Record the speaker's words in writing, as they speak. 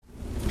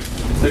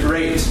The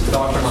great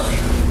Dr. Marsh.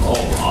 Oh,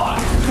 my.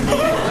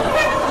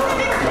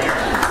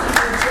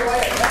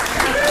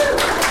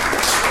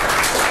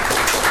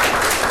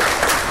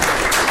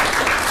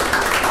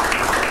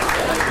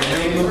 In the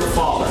name of the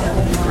Father,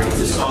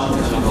 the Son,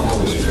 and of the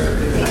Holy Spirit.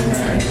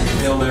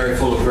 Hail Mary,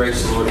 full of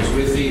grace, the Lord is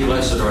with thee.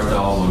 Blessed art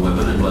thou among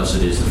women, and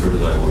blessed is the fruit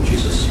of thy womb,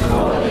 Jesus.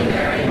 Holy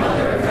Mary,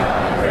 Mother of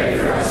God, pray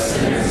for us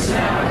sinners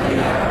now and at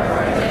the hour of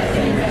our death.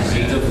 Amen.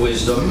 Seat of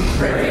wisdom.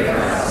 Pray for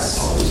us.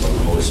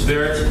 Holy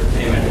Spirit.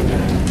 Amen.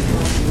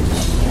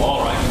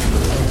 All right.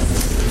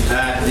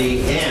 At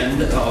the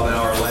end of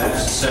our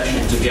last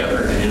session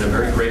together, and in a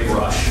very great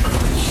rush,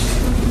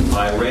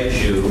 I read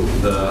you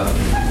the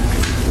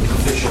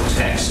official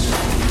text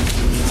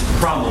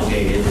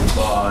promulgated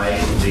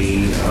by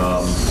the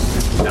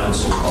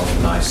Council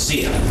of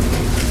Nicaea.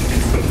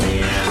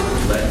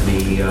 And let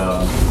me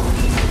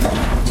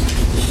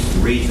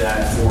read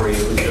that for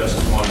you just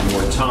one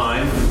more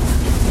time,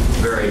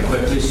 very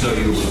quickly, so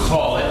you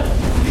recall it.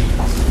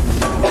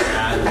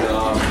 And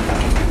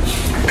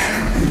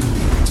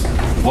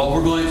what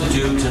we're going to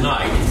do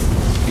tonight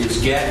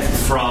is get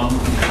from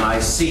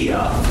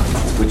Nicaea,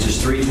 which is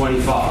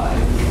 325,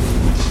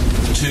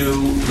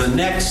 to the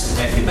next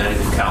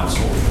ecumenical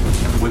council,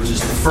 which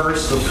is the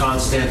first of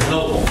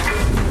Constantinople,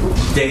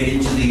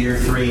 dated to the year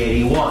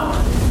 381.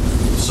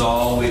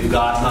 So we've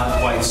got not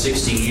quite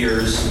 60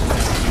 years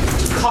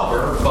to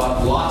cover,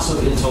 but lots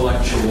of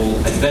intellectual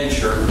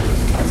adventure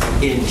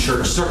in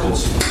church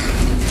circles.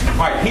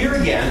 All right, here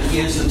again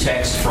is the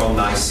text from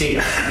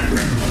Nicaea.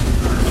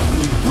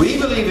 We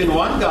believe in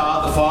one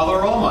God, the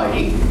Father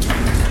Almighty,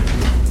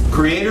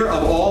 creator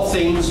of all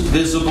things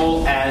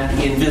visible and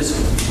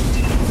invisible,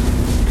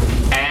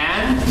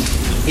 and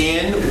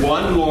in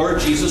one Lord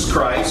Jesus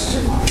Christ,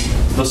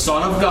 the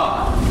Son of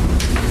God,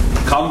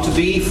 come to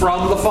be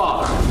from the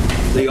Father,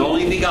 the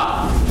only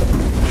begotten,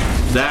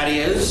 that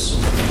is,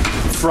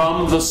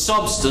 from the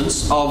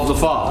substance of the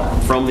Father,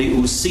 from the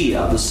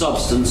ousia, the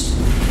substance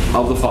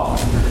of the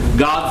Father.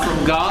 God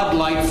from God,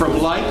 light from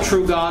light,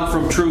 true God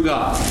from true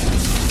God.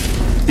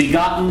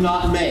 Begotten,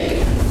 not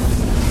made.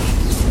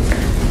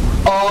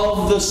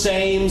 Of the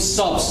same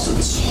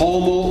substance,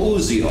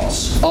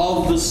 homoousios,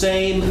 of the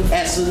same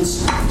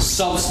essence,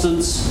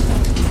 substance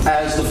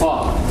as the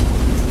Father.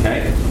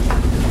 Okay?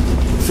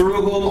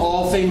 Through whom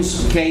all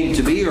things came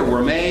to be or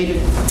were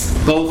made,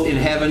 both in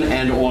heaven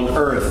and on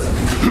earth.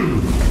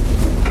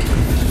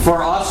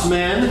 For us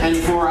men and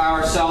for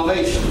our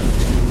salvation,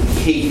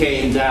 he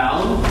came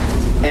down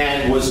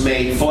and was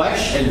made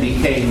flesh and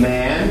became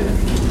man.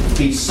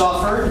 He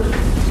suffered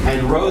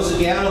and rose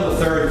again on the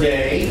third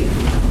day,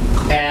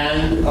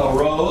 and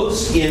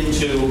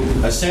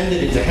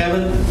ascended into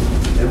heaven,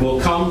 and will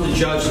come to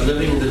judge the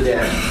living and the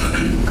dead.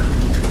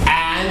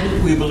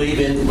 And we believe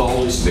in the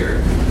Holy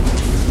Spirit.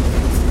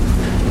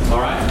 All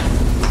right?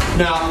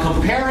 Now,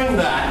 comparing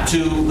that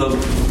to the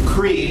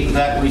creed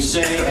that we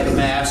say at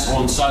Mass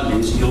on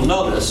Sundays, you'll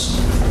notice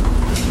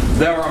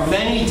there are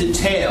many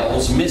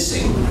details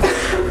missing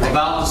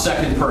about the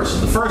second person.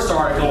 The first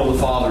article on the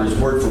Father is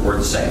word for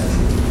word the same.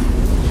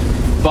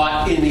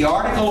 But in the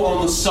article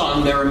on the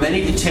Son, there are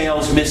many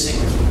details missing.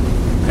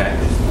 Okay?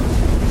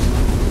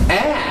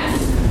 And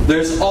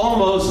there's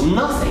almost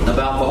nothing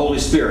about the Holy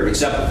Spirit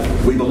except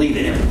we believe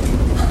in Him.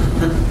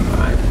 All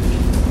right?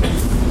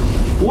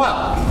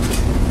 Well,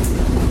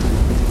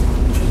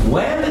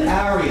 when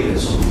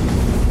Arianism,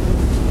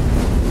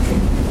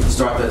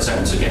 start that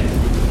sentence again.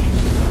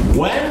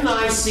 When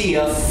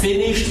Nicaea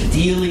finished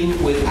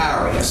dealing with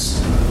Arius,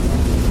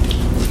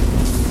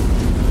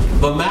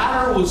 the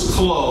matter was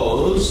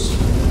closed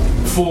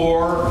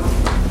for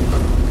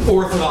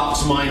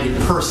Orthodox-minded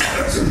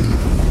persons,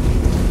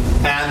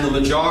 and the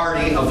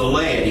majority of the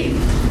laity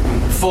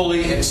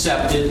fully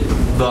accepted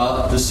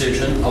the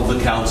decision of the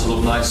Council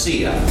of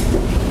Nicaea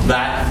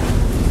that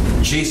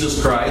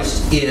Jesus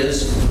Christ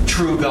is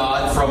true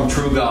God from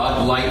true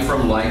God, light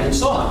from light, and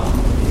so on,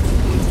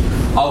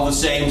 of the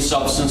same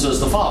substance as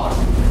the Father.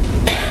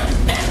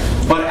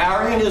 But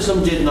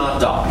Arianism did not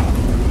die.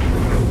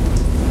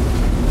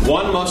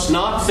 One must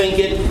not think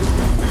it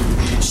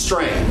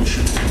strange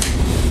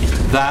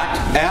that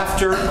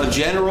after a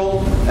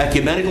general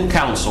ecumenical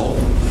council,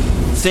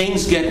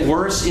 things get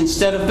worse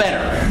instead of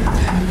better.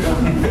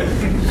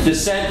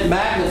 Dissent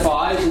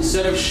magnifies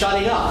instead of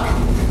shutting up.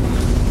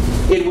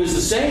 It was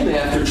the same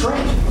after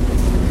Trent.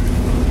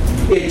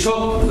 It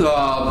took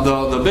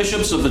the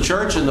bishops of the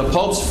church and the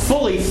popes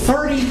fully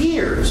 30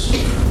 years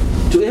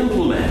to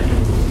implement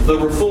the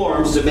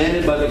reforms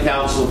demanded by the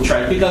Council of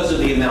Trent because of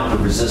the amount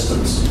of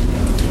resistance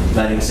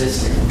that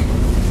existed.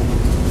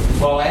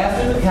 Well,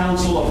 after the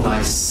Council of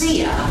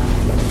Nicaea,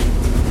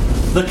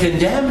 the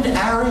condemned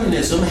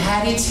Arianism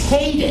had its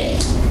heyday.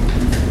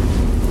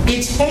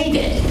 Its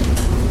heyday.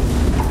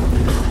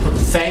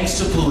 Thanks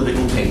to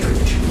political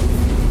patronage.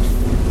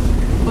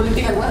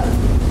 What?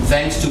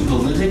 Thanks to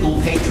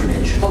political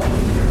patronage. Oh.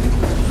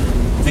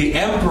 The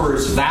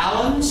emperors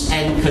Valens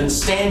and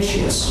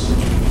Constantius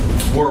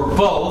were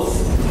both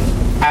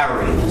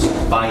Arians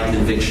by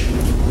conviction.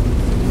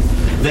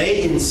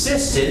 they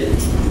insisted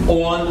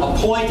on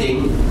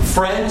appointing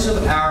friends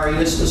of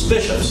Arius as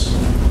bishops.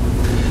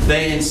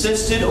 They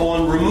insisted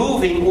on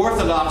removing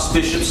Orthodox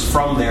bishops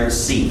from their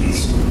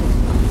seats.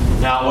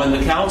 Now, when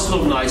the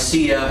Council of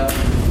Nicaea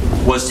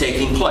was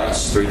taking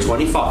place,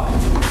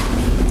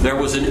 325, there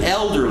was an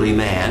elderly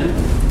man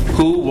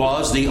who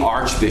was the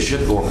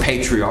archbishop or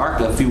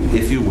patriarch,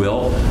 if you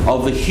will,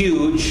 of the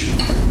huge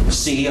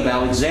See of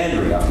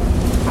Alexandria.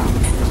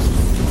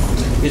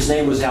 His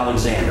name was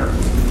Alexander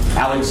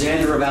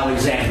of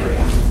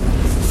Alexandria.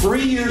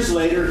 3 years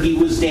later, he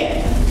was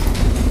dead.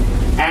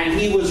 And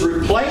he was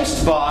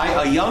replaced by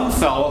a young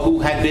fellow who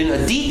had been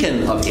a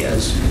deacon of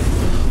his,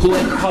 who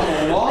had come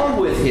along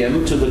with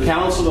him to the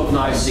Council of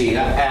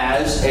Nicaea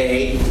as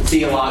a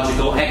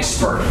theological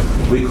expert.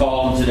 We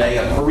call him today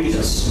a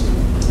peritus.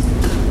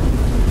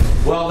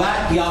 Well,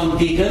 that young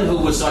deacon, who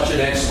was such an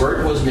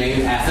expert, was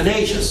named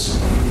Athanasius.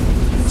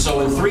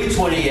 So in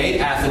 328,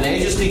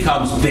 Athanasius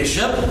becomes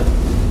bishop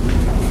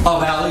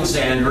of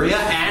Alexandria,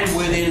 and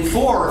within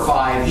 4 or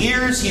 5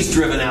 years, he's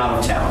driven out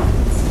of town.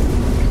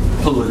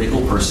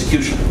 Political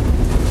persecution.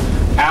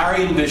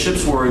 Arian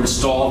bishops were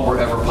installed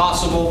wherever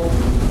possible.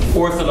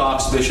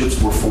 Orthodox bishops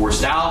were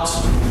forced out.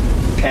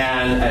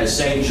 And as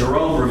St.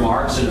 Jerome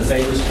remarks in a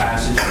famous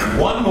passage,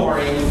 one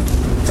morning,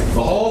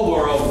 the whole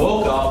world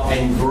woke up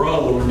and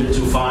groaned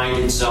to find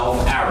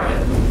itself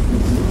Arian.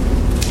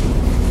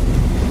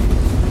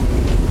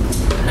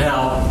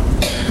 Now,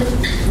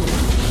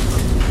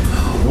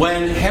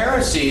 when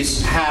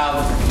heresies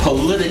have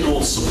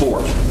political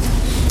support,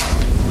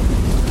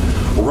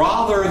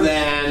 rather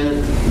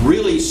than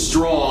really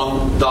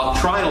strong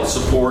doctrinal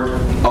support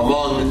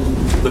among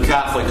the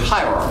Catholic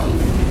hierarchy,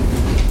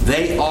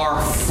 they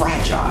are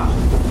fragile.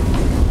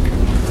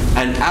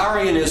 And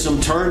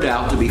Arianism turned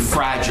out to be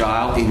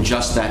fragile in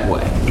just that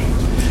way.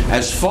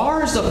 As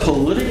far as the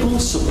political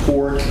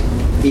support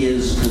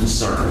is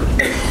concerned,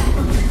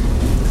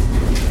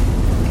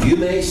 you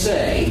may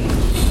say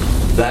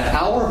that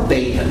our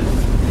Bacon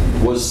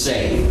was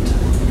saved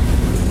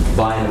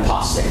by an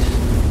apostate.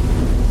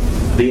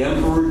 The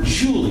Emperor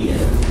Julian.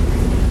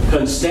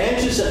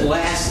 Constantius at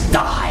last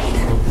died,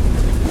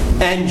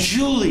 and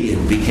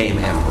Julian became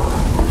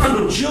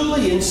emperor.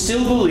 Julian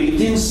still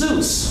believed in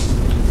Zeus.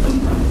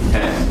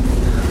 Okay?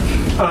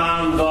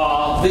 And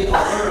the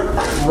other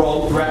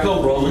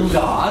Greco-Roman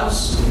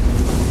gods,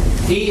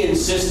 he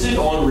insisted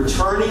on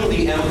returning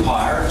the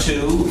empire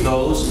to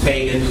those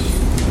pagan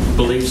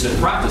beliefs and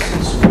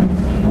practices.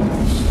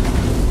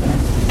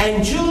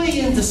 And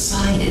Julian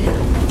decided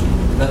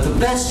that the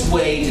best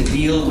way to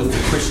deal with the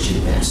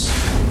Christian mess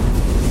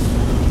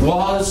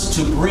was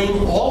to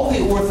bring all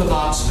the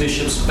Orthodox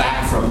bishops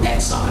back from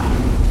exile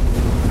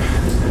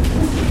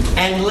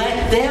and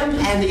let them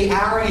and the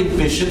Arian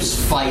bishops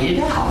fight it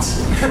out.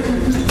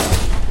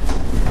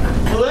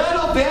 A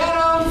little bit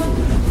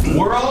of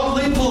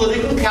worldly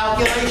political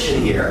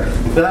calculation here.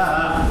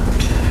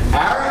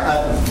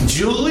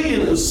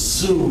 Julian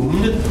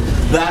assumed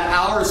that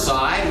our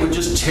side would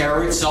just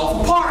tear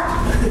itself apart.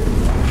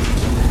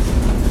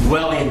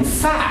 Well, in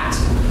fact,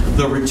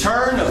 the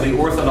return of the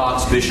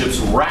Orthodox bishops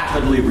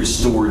rapidly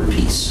restored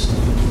peace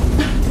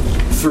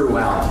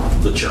throughout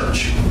the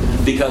church,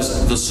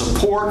 because the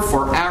support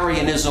for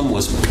Arianism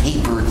was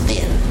paper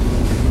thin.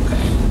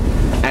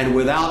 Okay. And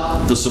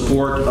without the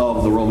support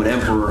of the Roman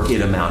emperor,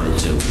 it amounted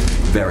to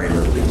very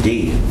little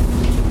indeed.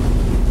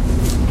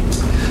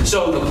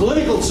 So the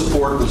political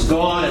support was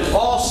gone, and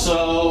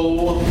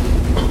also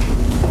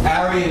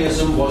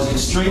Arianism was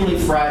extremely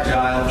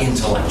fragile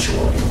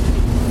intellectually.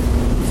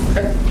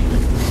 Okay.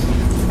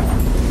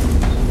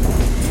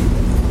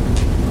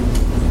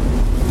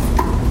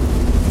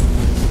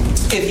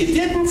 If you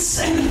didn't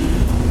say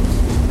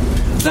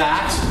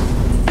that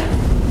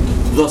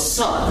the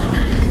Son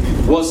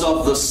was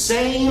of the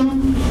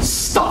same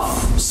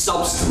stuff,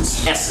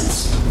 substance,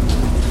 essence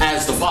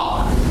as the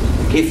Father,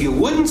 if you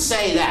wouldn't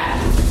say that,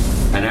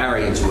 and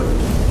Arians wouldn't,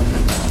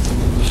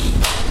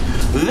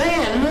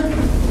 then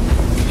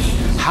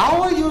how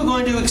are you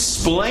going to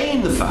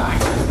explain the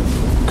fact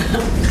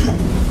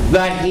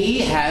that he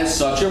has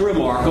such a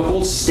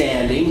remarkable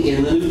standing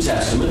in the New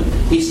Testament?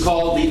 He's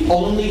called the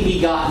only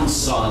begotten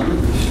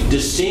Son,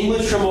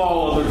 distinguished from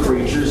all other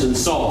creatures, and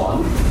so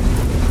on.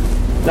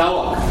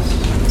 Now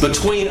look,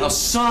 between a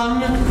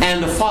Son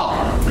and a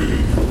Father,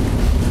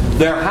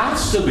 there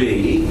has to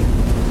be,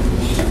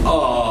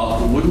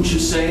 wouldn't you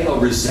say, a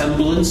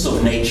resemblance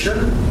of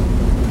nature?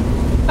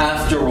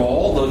 After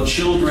all, the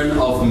children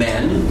of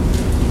men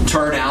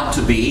turn out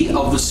to be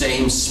of the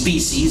same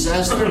species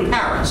as their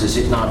parents, is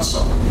it not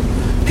so?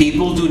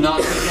 People do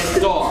not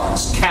beget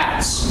dogs,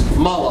 cats,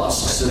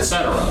 mollusks,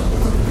 etc.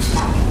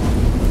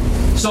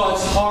 So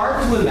it's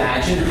hard to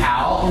imagine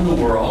how in the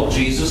world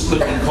Jesus could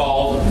be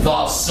called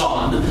the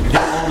Son, the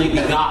only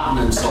begotten,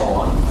 and so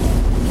on,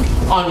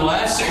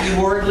 unless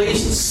he were at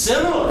least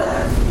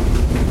similar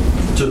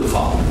to the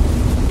Father.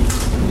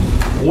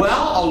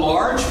 Well, a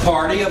large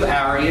party of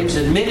Arians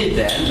admitted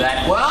then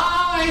that,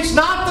 well, he's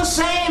not the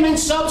same in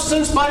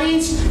substance, but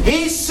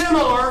he's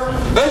similar.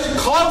 There's a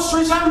close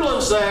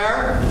resemblance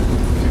there.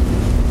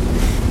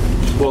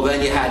 Well,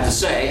 then you had to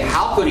say,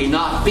 how could he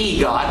not be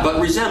God but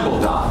resemble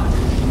God?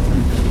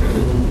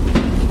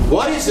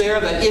 What is there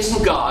that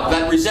isn't God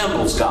that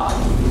resembles God?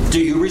 Do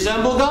you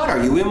resemble God?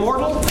 Are you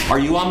immortal? Are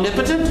you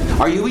omnipotent?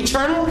 Are you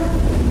eternal?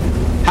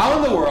 How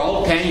in the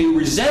world can you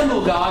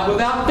resemble God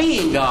without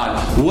being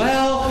God?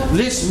 Well,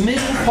 this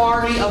middle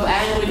party of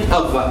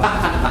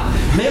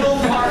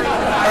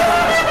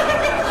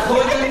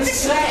couldn't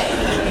say.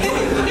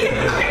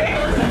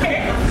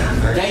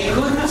 They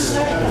couldn't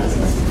say.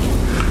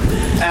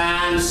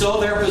 And so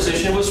their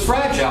position was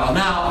fragile.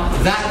 Now,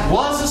 that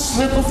was a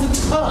slip of the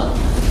tongue.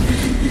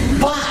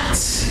 But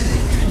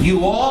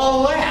you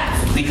all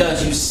laugh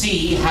because you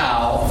see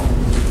how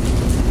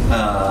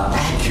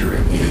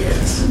accurate it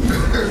is.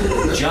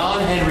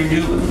 John Henry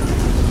Newman,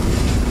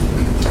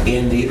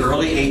 in the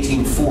early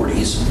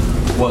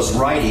 1840s, was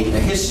writing a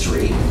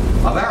history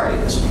of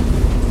Arianism.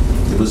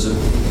 It was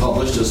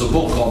published as a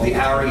book called The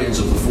Arians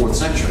of the 4th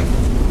Century.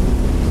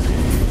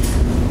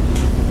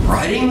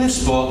 Writing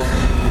this book,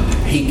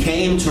 he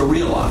came to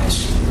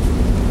realize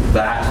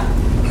that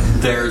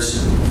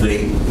there's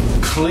the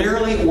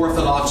clearly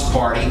Orthodox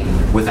party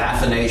with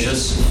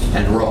Athanasius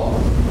and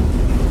Rome.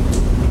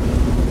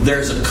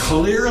 There's a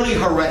clearly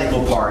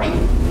heretical party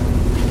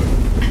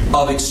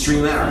of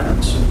extreme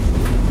Arians.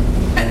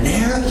 And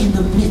there in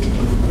the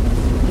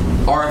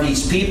middle are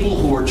these people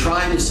who are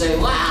trying to say,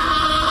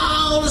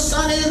 wow, the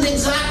Son isn't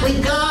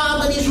exactly God,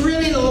 but he's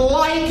really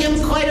like him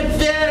quite a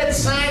bit.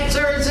 It's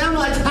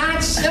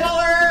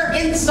similar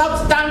in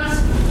substance.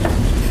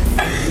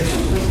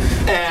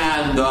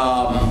 And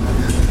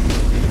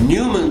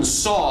Newman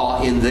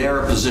saw in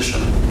their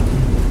position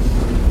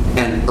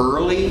an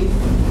early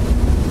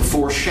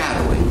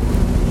foreshadowing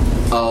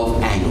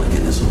of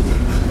Anglicanism,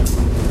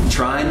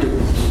 trying to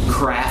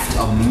craft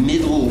a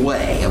middle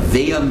way, a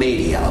via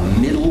media, a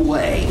middle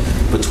way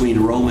between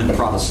Roman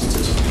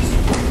Protestantism.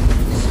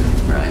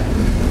 Right?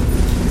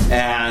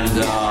 And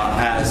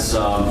as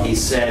he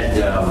said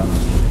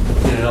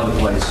in another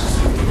place,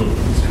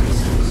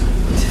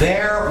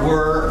 there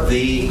were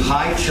the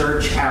high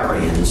church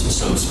Arians,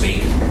 so to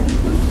speak,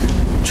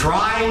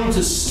 trying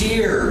to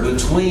steer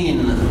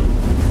between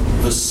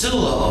the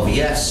Scylla of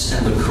yes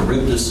and the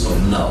Charybdis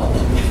of no.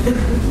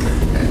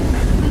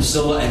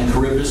 Scylla and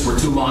Charybdis were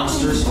two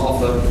monsters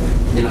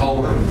in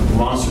Homer,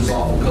 monsters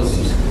off the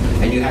coast,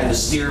 and you had to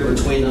steer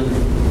between them.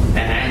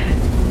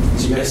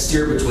 So you had to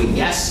steer between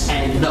yes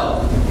and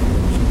no.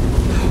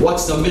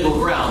 What's the middle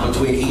ground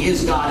between he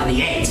is God and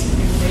he ain't?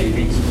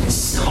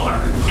 Similar.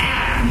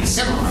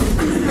 Similar.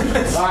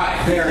 All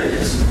right, there it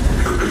is.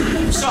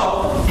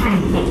 So,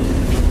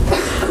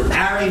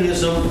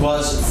 Arianism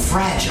was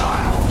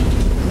fragile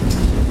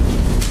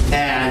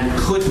and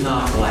could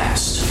not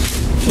last.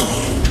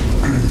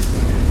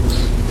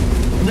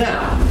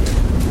 Now,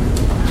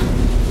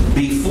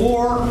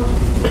 before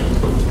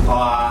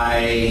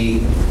I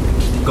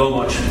go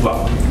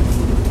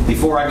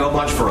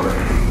much further,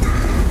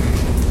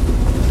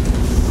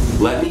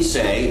 let me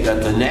say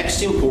that the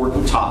next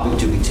important topic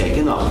to be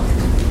taken up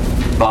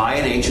by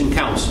an ancient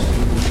council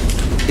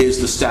is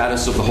the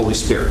status of the Holy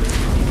Spirit.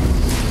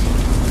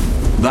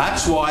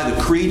 That's why the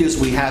creed as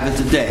we have it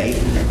today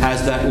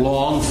has that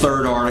long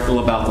third article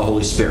about the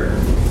Holy Spirit,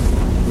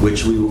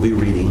 which we will be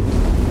reading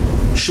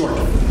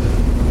shortly.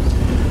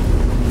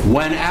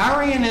 When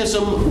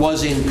Arianism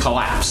was in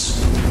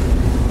collapse,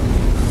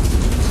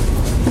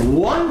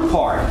 one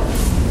part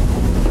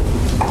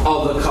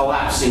of the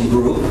collapsing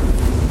group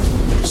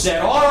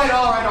said, all right.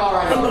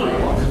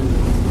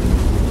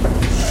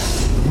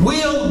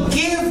 We'll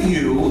give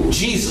you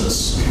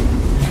Jesus,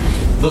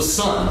 the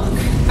Son,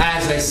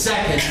 as a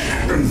second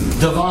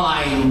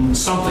divine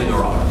something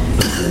or other.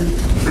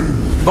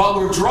 But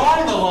we're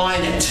drawing the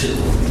line at 2.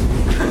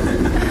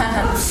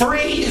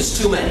 3 is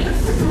too many.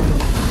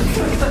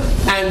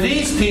 And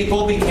these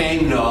people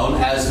became known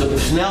as the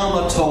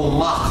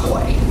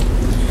pneumatomachoi.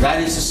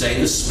 That is to say,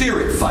 the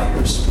spirit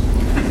fighters.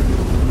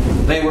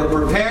 They were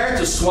prepared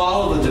to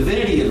swallow the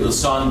divinity of the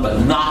Son,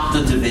 but not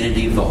the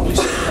divinity of the Holy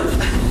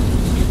Spirit.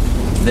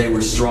 They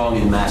were strong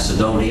in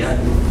Macedonia,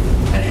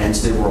 and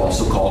hence they were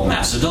also called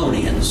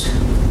Macedonians,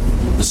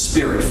 the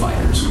spirit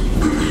fighters.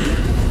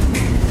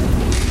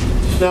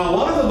 Now,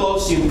 one of the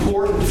most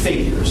important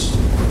figures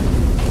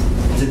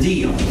to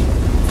deal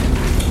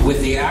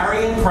with the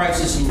Arian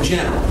crisis in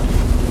general,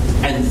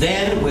 and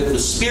then with the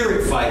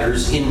spirit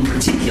fighters in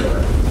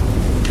particular,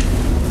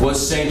 was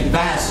St.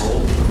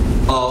 Basil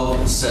of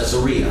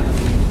Caesarea.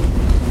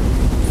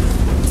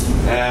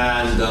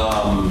 And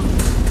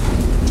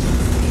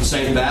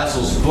St.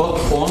 Basil's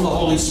book on the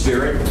Holy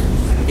Spirit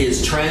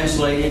is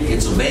translated,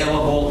 it's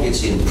available,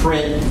 it's in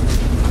print.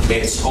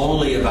 It's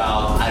only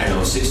about,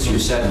 60 or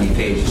 70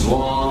 pages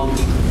long.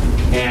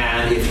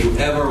 And if you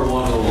ever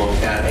want to look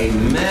at a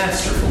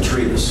masterful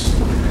treatise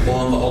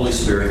on the Holy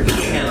Spirit, you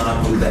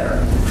cannot do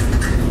better.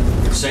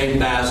 St.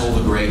 Basil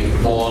the Great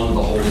on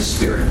the Holy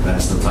Spirit.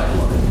 That's the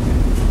title of it.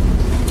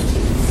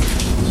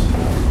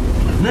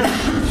 Now,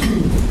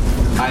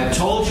 I've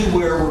told you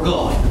where we're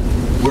going.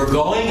 We're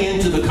going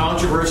into the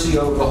controversy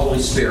of the Holy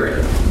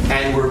Spirit,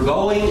 and we're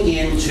going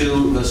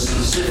into the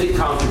specific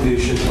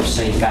contribution of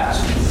St.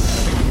 Basil.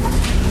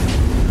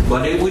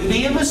 But it would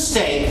be a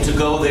mistake to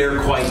go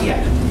there quite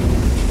yet.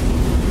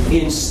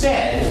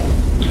 Instead,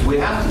 we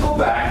have to go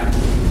back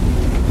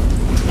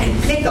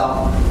and pick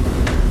up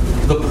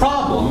the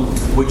problem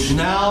which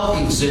now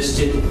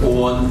existed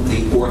on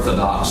the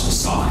Orthodox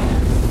side.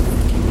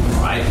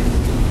 All right?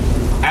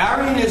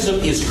 Arianism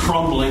is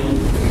crumbling,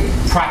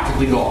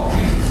 practically gone.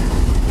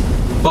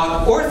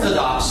 But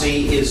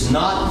Orthodoxy is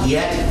not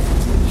yet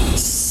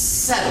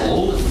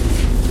settled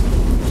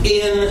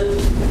in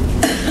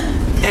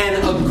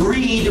an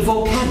agreed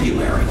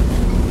vocabulary.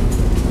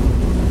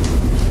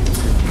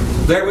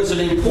 There was an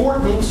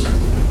important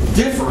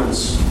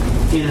difference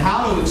in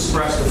how to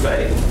express the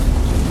faith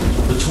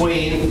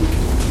between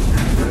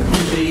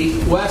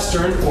the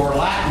Western or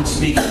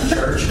Latin-speaking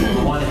church on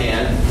the one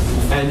hand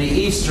and the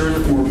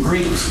Eastern or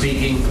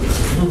Greek-speaking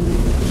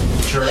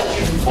church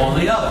on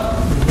the other.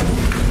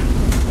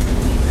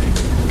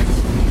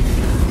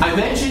 I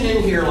mentioned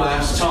in here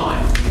last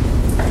time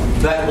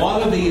that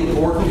one of the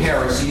important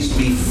heresies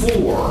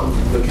before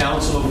the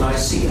Council of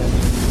Nicaea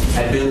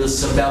had been the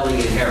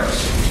Sabellian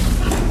heresy.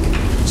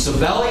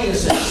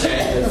 Sabellius had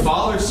said that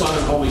Father, Son,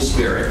 and Holy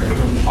Spirit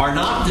are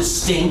not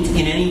distinct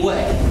in any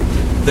way.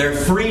 They're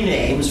three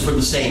names for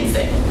the same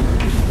thing.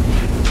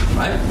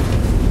 Right?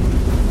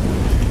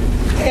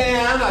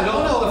 And I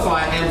don't know if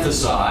I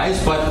emphasize,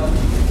 but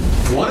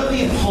one of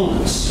the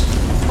opponents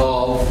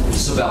of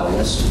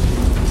Sabellius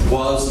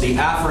was the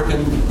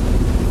African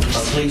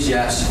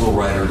ecclesiastical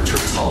writer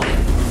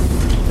Tertullian.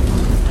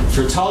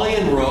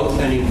 Tertullian wrote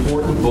an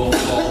important book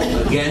called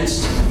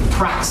Against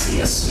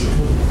Praxeas.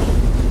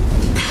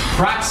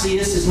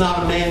 Praxeas is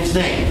not a man's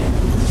name.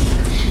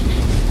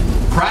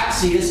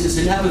 Praxeas is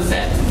an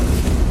epithet,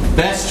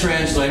 best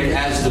translated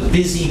as the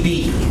busy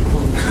bee.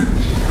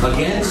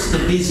 Against the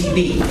busy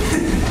bee.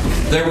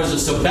 There was a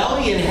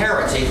Sabellian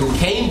heretic who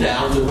came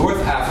down to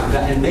North Africa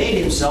and made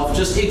himself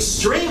just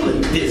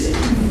extremely busy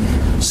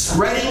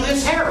spreading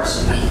this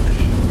heresy.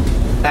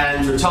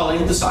 And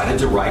Tertullian decided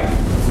to write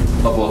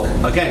a book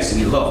against it.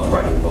 He loved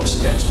writing books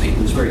against me.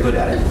 He was very good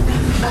at it.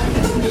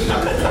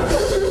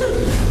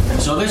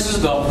 So this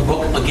is the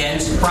book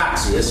Against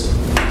Praxeas.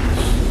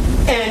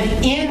 And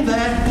in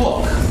that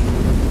book,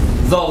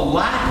 the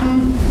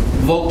Latin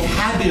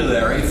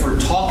vocabulary for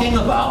talking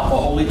about the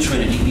Holy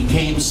Trinity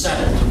became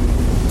settled.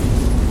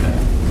 Okay.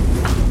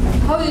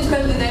 How do you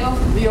spell the name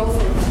of the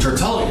author?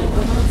 Tertullian.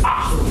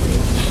 Tertullian.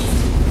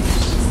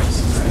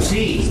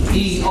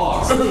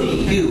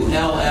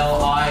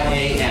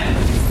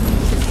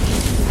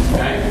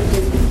 Okay?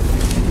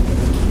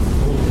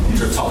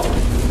 Tertullian.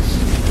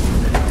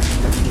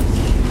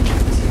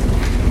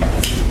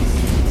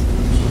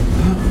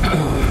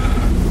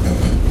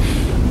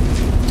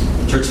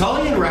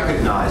 Tertullian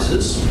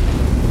recognizes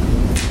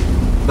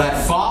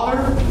that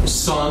Father,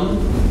 Son,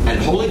 and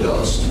Holy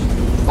Ghost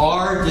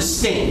are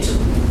distinct,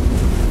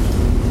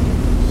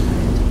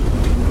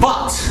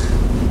 but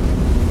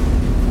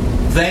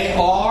they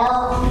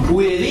are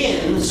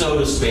within, so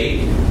to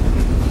speak,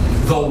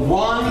 the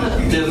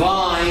one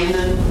divine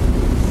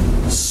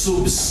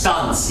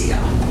substantia.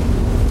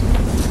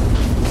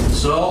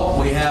 So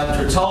we have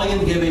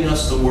Tertullian giving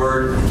us the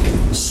word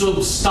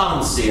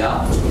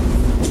substantia,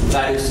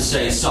 that is to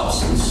say,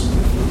 substance,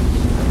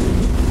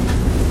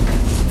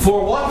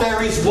 for what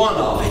there is one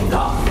of in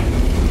God.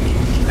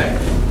 Okay.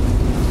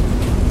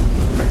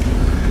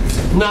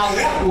 Now,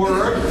 what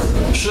word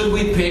should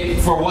we pick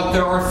for what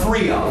there are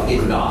three of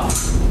in God?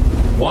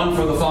 One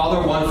for the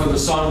Father, one for the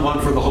Son,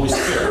 one for the Holy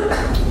Spirit.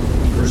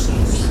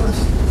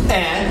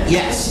 And,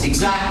 yes,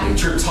 exactly,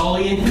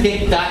 Tertullian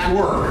picked that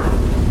word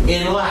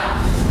in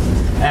Latin.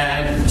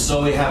 And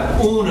so we have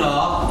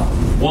una,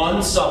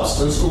 one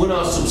substance,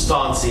 una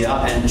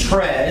substantia, and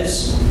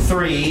tres,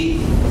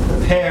 three,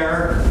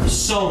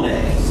 persone.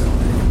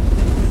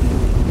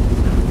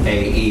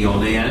 A-E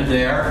on the end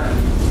there.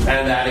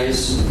 And that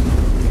is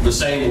the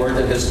same word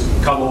that has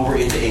come over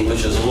into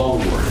English as a loan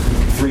word.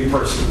 Three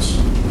persons.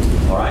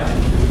 All right?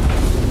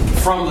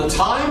 From the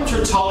time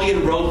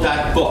Tertullian wrote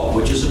that book,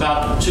 which is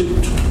about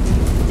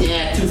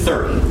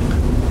 230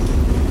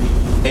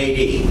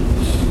 A.D.,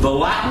 the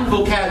Latin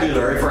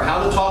vocabulary for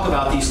how to talk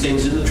about these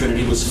things in the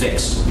Trinity was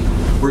fixed.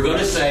 We're going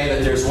to say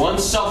that there's one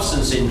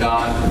substance in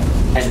God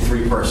and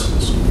three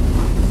persons.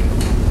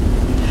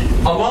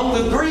 Among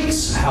the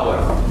Greeks,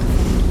 however,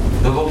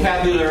 the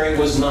vocabulary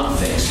was not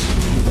fixed.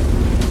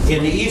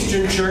 In the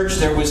Eastern Church,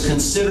 there was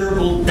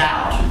considerable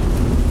doubt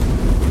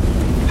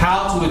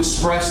how to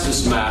express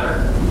this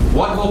matter,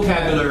 what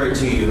vocabulary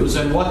to use,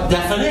 and what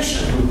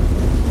definition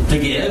to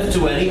give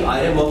to any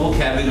item of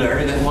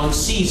vocabulary that one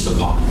seized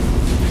upon.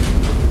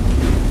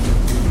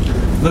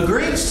 The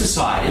Greeks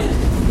decided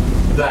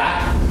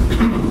that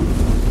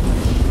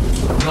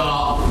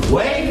the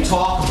way to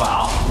talk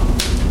about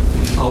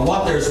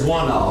what there's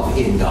one of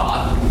in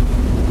God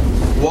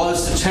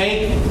was to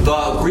take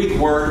the Greek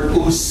word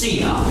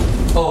ousia,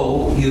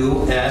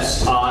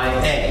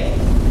 O-U-S-I-A,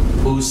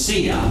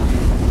 ousia,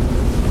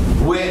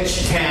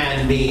 which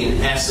can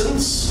mean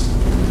essence,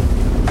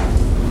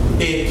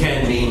 it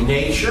can mean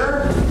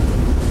nature,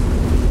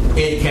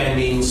 it can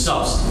mean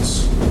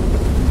substance.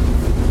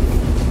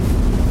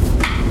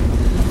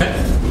 Okay?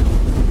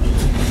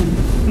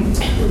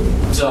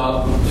 It's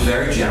a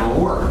very general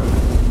word.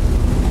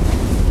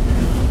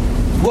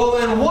 Well,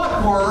 then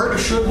what word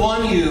should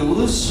one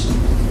use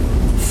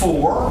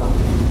for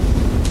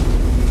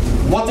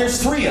what there's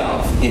three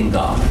of in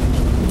God?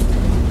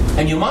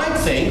 And you might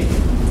think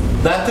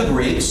that the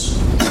Greeks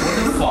would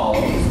have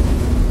followed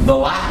the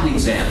Latin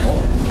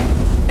example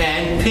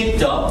and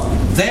picked up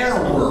their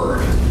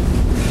word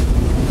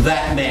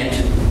that meant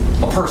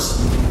a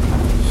person.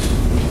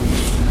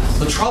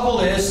 The trouble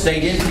is they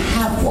didn't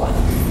have one.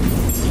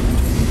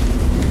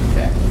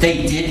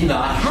 They did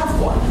not have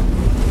one.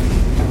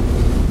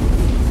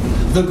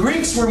 The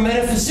Greeks were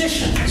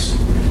metaphysicians,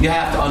 you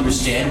have to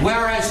understand,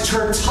 whereas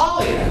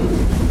Tertullian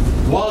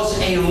was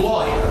a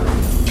lawyer.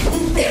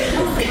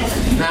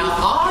 Now,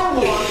 I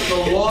want the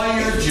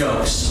lawyer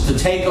jokes to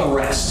take a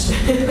rest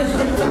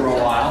for a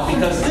while,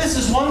 because this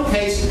is one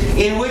case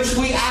in which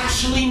we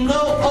actually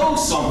owe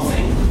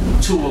something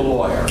to a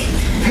lawyer.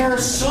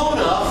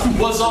 Persona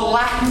was a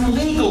Latin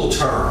legal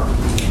term.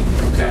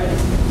 Okay.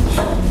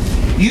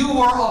 You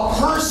were a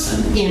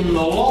person in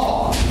the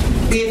law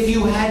if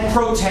you had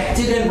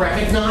protected and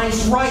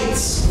recognized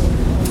rights.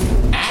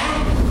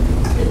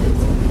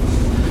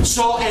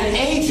 So an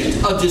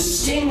agent, a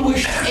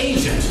distinguished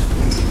agent,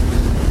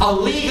 a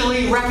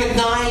legally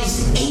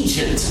recognized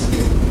agent,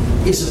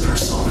 is a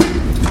persona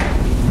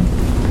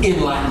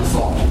in Latin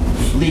thought,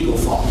 legal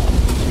thought.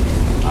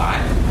 All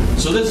right?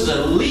 So this is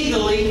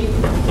originally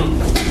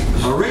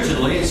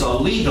it's a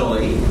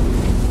legally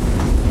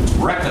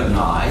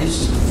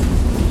recognized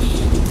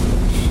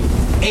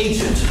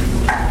agent,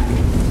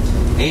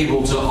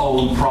 able to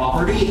own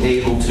property,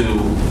 able to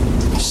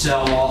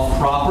sell off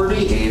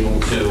property, able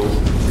to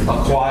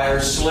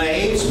acquire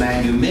slaves,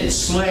 manumit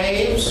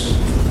slaves,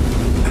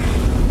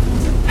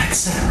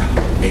 etc.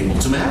 Able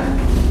to marry.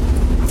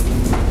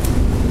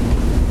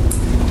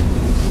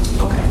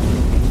 Okay.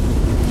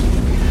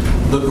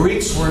 The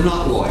Greeks were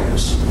not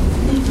lawyers.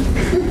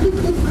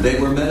 They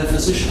were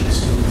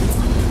metaphysicians.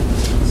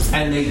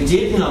 And they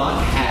did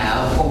not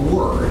have a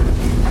word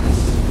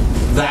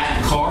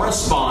that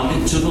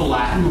corresponded to the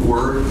Latin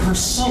word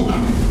persona.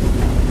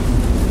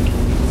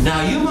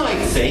 Now you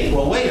might think,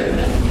 well, wait a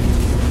minute.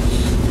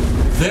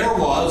 There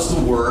was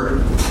the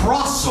word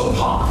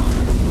prosopon.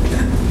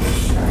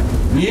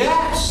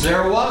 Yes,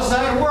 there was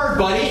that word,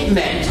 but it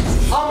meant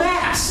a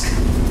mask.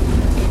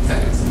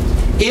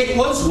 It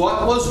was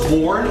what was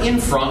worn in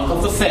front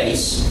of the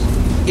face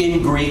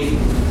in Greek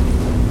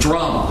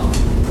drama,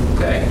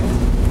 okay,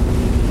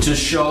 to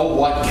show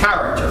what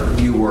character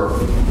you were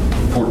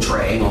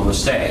portraying on the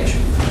stage.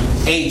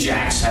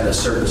 Ajax had a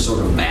certain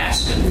sort of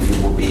mask, and if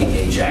you were being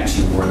Ajax,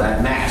 you wore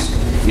that mask.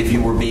 If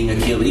you were being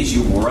Achilles,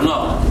 you wore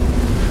another.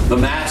 The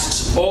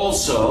masks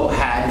also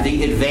had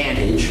the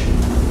advantage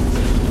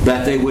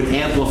that they would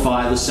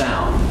amplify the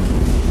sound.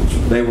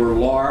 They were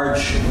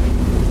large,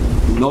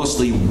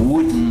 mostly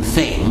wooden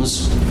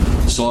things,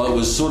 so it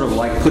was sort of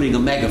like putting a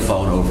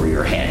megaphone over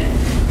your head.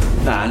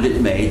 And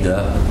it made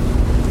the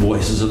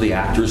voices of the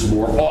actors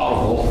more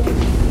audible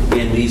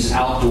in these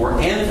outdoor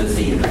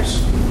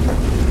amphitheaters.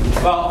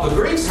 Well, the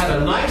Greeks had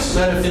a nice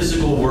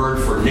metaphysical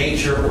word for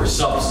nature or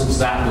substance,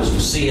 that was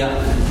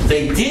ousia.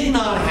 They did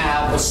not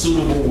have a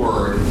suitable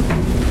word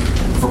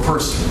for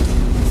person.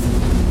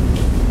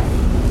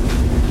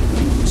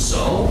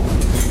 So,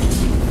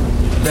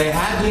 they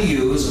had to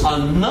use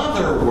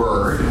another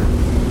word,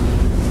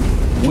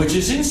 which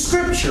is in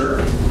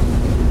Scripture,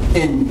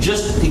 in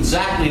just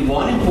exactly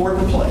one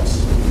important place,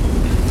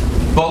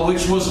 but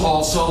which was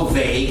also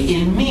vague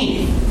in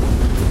meaning.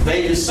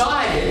 They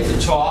decided to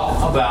talk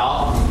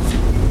about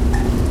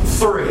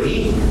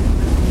three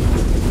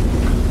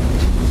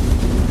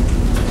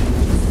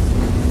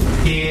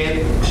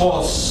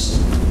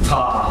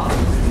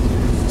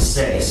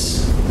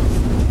hypostases.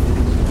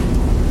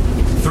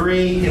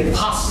 Three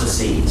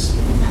hypostases.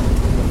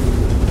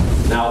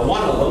 Now,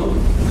 one of them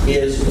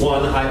is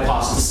one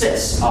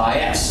hypostasis,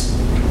 I-S.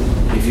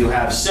 If you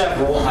have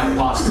several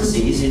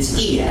hypostases, it's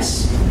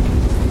E-S.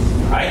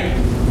 Right?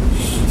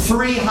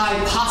 Three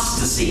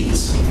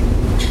hypostases.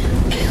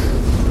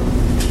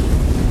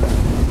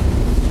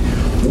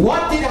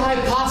 What did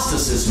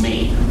hypostasis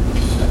mean?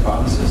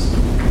 Hypothesis?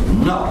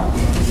 No.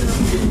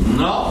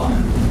 No.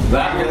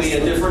 That would be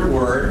a different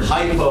word.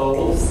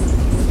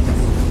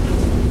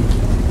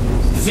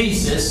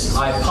 Hypothesis,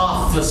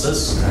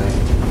 hypothesis,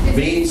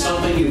 means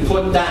something you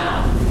put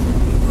down.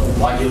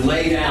 Like you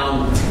lay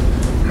down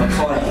a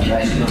claim.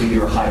 That's going to be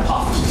your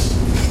hypothesis.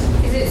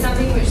 Is it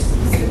something which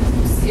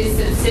is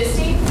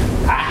subsisting?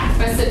 A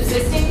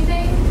subsisting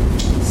thing?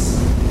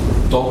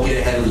 Don't get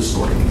ahead of the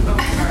story.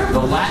 The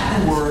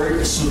Latin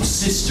word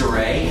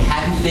subsistere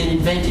hadn't been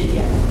invented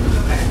yet.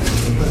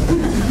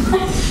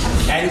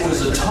 And it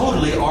was a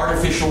totally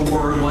artificial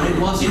word when it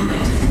was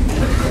invented.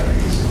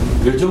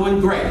 You're doing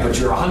great, but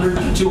you're 100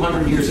 to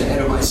 200 years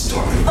ahead of my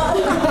story.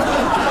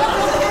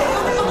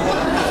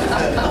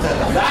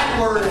 That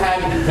word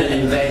hadn't been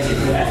invented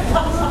yet.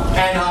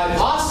 And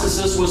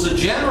hypostasis was a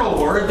general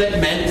word that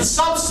meant the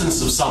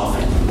substance of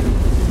something.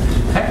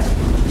 Okay?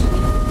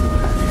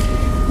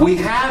 We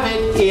have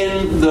it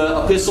in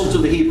the Epistle to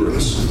the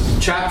Hebrews,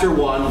 chapter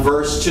 1,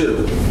 verse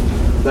 2,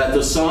 that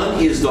the Son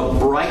is the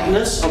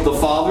brightness of the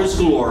Father's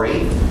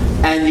glory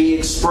and the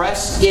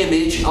express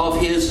image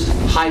of His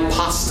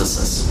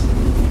hypostasis.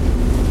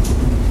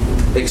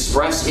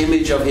 Express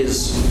image of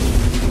His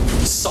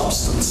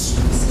substance.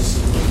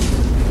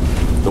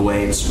 The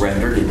way it's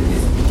rendered in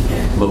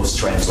most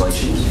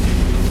translations.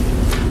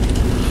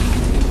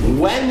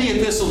 When the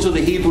Epistle to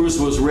the Hebrews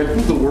was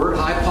written, the word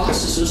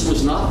hypostasis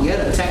was not yet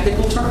a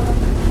technical term.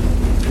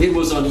 It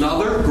was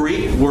another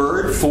Greek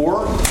word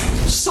for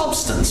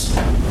substance.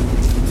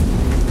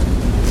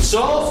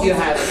 So if you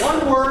had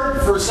one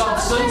word for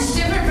substance... It's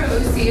different from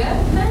ousia,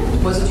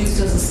 then? Was it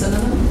used as a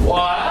synonym?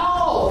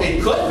 Well,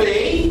 it could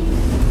be.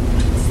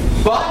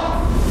 But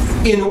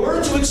in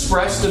order to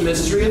express the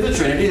mystery of the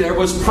Trinity, there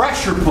was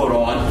pressure put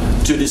on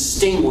to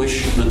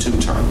distinguish the two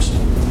terms.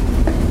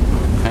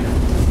 Okay?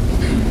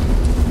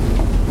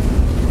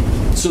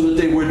 So that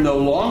they would no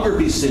longer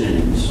be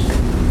synonyms,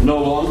 no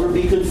longer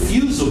be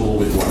confusable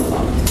with one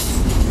another.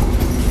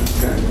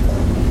 Okay?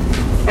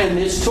 And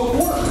this took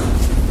work.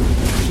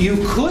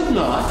 You could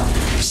not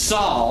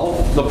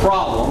solve the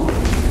problem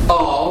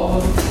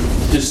of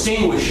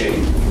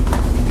distinguishing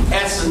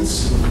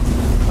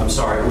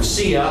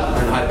ousia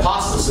and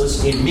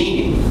hypostasis in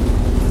meaning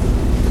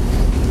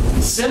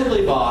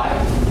simply by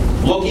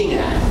looking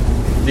at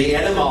the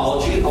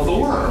etymology of the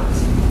word.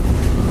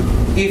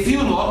 If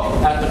you look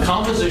at the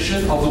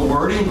composition of the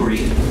word in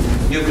Greek,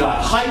 you've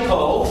got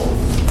hypo,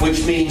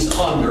 which means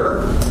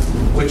under,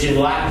 which in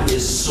Latin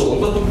is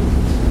sub,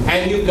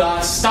 and you've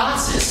got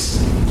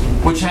stasis,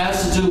 which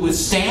has to do with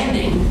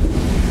standing,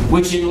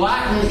 which in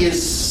Latin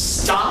is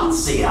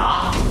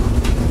stantia.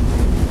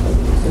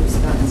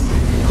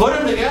 Put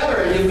them together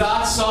and you've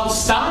got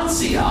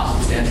substantia.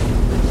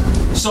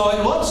 So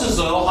it looks as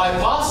though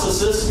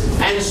hypostasis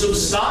and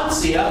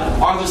substantia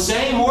are the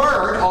same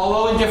word,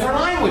 although in different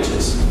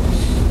languages.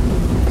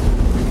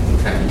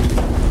 Okay.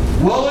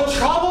 Well, the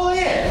trouble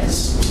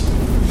is,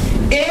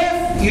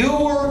 if you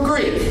were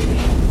Greek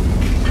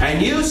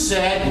and you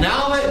said,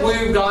 now that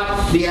we've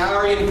got the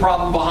Arian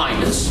problem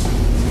behind us,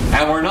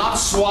 and we're not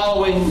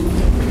swallowing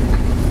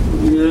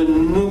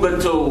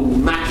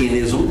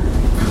pneumatomachionism,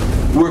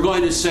 we're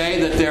going to say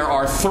that there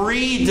are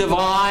three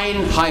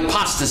divine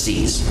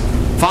hypostases: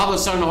 Father,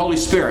 Son, and Holy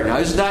Spirit. Now,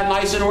 isn't that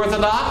nice and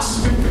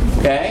orthodox?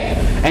 Okay?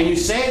 And you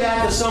say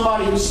that to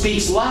somebody who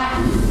speaks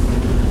Latin,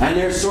 and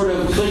they're sort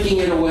of clicking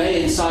it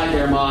away inside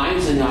their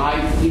minds, and the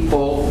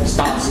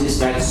hypostasis,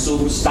 that's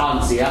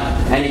substantia,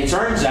 and it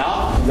turns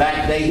out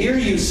that they hear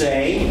you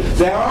say,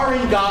 there are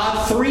in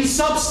God three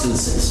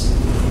substances.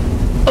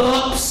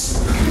 Oops!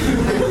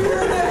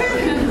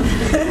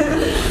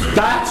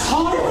 That's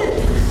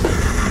horrible!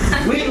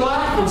 We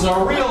Latins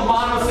are real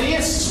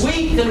monotheists.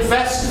 We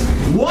confess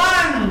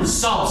one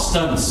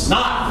substance,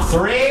 not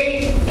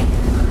three.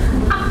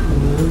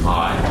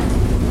 Alright.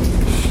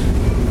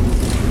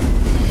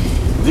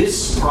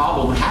 This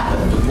problem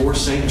happened to poor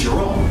St.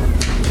 Jerome.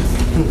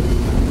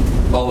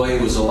 Although he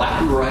was a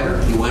Latin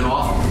writer, he went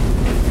off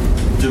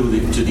to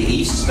the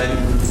East, spent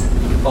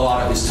a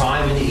lot of his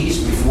time in the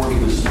East before he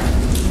was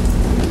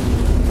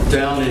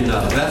down in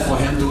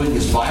Bethlehem doing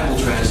his Bible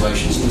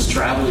translations. He was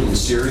traveling in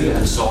Syria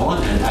and so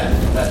on, and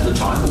at the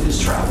time of his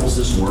travels,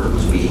 this word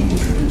was being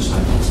introduced.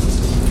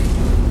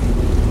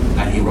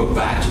 And he wrote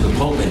back to the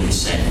Pope and he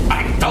said,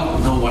 I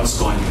don't know what's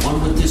going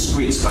on with this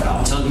Greece, but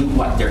I'll tell you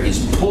what, there is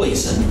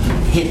poison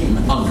hidden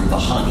under the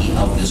honey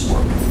of this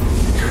word.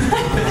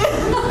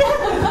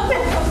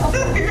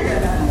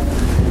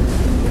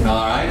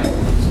 All right?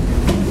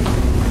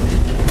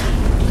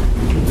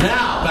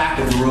 Now, back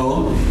in the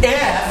room,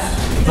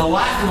 if the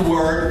Latin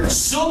word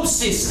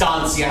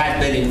subsistantia had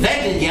been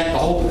invented yet, the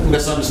whole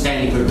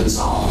misunderstanding could have been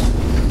solved.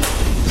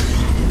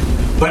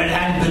 But it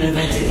hadn't been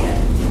invented yet.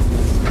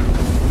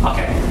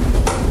 Okay.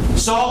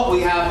 So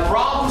we have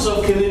problems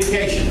of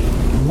communication.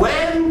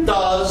 When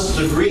does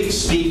the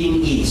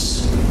Greek-speaking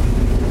East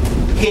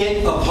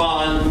hit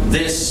upon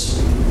this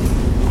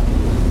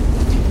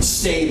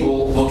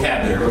stable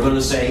vocabulary? We're going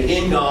to say,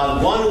 in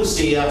God, one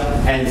ousia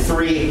and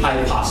three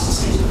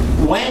hypostases.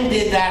 When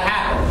did that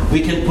happen?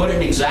 We can put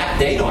an exact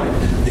date on it.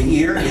 The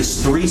year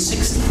is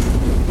 360.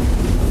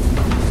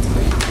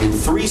 In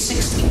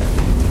 360.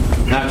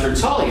 Now,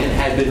 Tertullian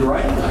had been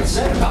writing, I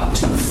said, about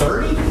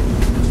 230.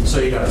 So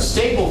you got a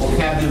stable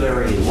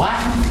vocabulary in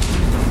Latin.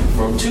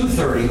 From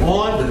 230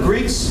 on, the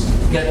Greeks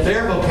get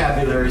their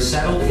vocabulary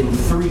settled in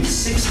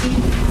 360.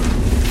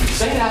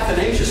 St.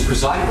 Athanasius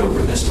presided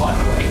over this, by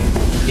the way.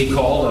 He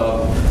called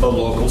a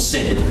local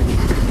synod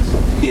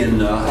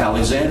in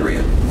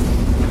Alexandria.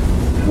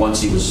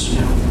 Once he was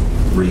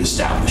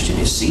reestablished in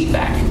his seat,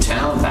 back in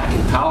town, back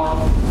in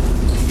power.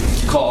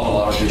 called a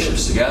lot of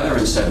bishops together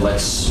and said,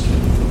 let's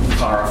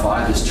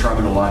clarify this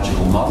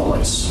terminological muddle.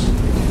 Let's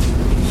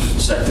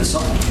set this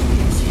up.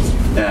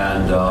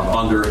 And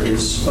under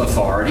his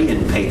authority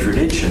and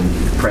patronage and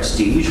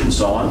prestige and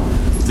so on,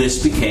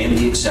 this became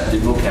the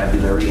accepted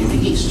vocabulary in the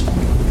East.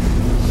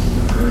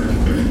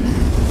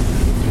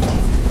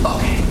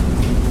 Okay.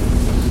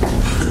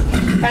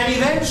 And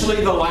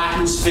eventually the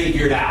Latins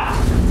figured out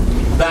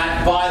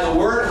that by the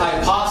word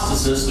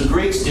hypostasis, the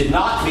Greeks did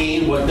not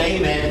mean what they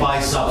meant by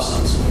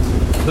substance.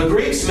 The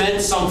Greeks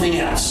meant something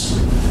else.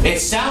 It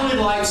sounded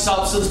like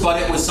substance, but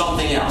it was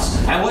something else.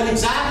 And what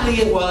exactly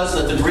it was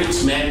that the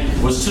Greeks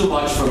meant was too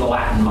much for the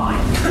Latin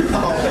mind.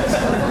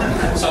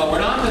 So we're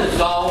not going to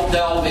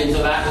delve into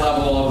that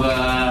level of,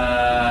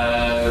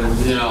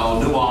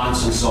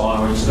 nuance and so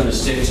on. We're just going to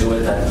stick to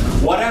it that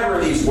whatever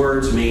these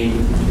words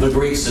mean, the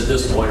Greeks at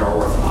this point are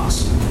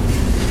Orthodox.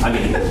 I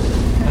mean,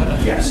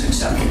 yes,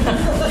 except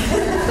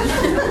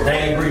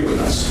they agree with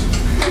us.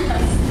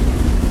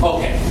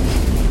 Okay.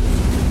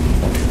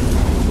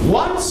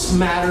 Once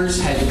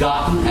matters had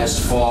gotten as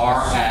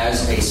far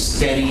as a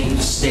steady,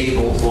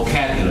 stable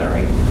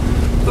vocabulary,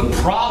 the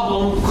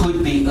problem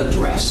could be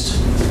addressed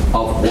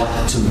of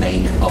what to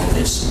make of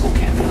this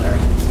vocabulary.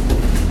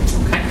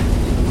 Okay?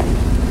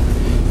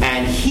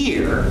 And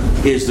here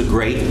is the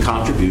great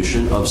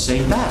contribution of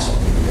St. Basil.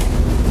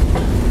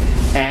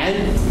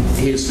 And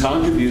his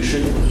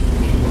contribution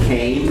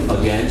came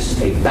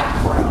against a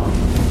background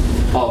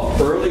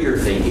of earlier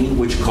thinking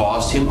which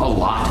caused him a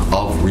lot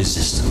of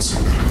resistance.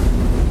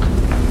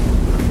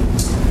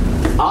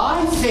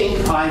 I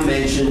think I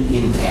mentioned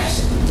in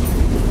passing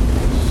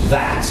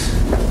that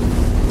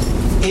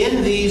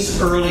in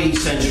these early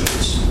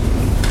centuries,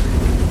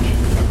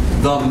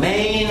 the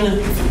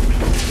main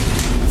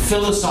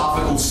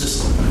philosophical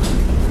system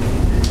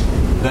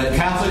that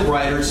Catholic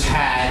writers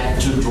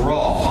had to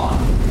draw upon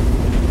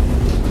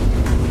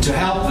to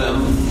help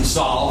them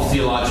solve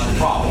theological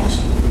problems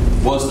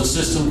was the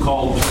system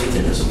called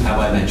Platonism. Have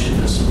I mentioned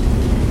this?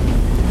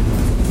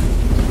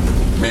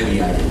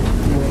 Maybe I didn't.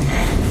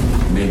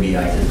 Maybe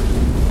I didn't.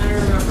 I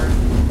remember.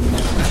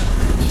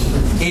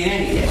 In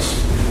any case,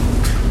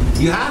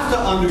 you have to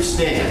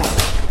understand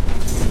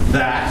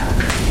that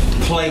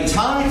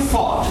Platonic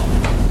thought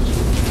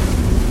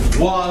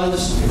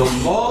was the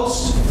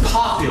most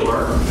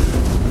popular,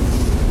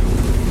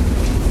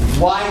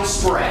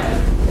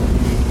 widespread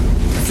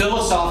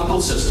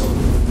philosophical system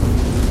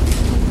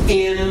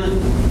in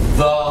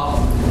the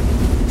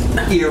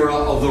era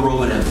of the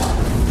Roman Empire.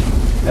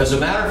 As a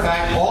matter of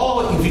fact,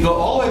 if you go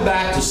all the way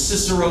back to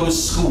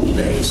Cicero's school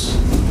days,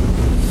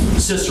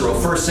 Cicero,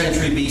 1st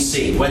century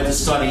BC, went to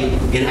study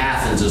in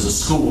Athens as a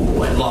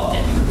schoolboy and loved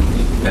it.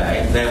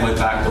 Okay? Then went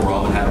back to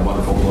Rome and had a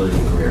wonderful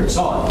political career and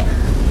so on.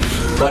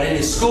 But in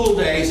his school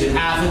days in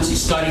Athens, he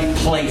studied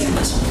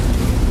Platonism.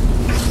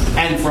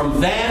 And from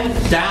then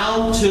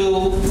down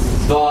to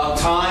the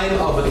time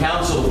of the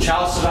Council of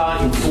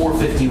Chalcedon in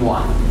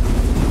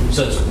 451,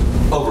 so it's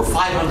over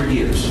 500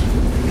 years,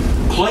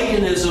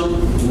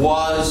 Platonism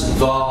was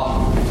the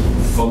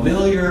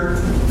familiar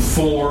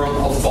form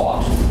of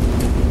thought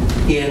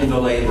in the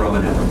late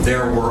Roman Empire.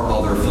 There were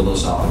other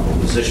philosophical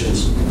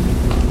positions,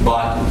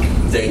 but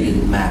they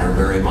didn't matter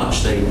very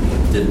much. They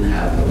didn't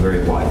have a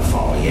very wide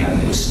following. Yeah,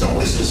 there was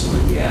Stoicism,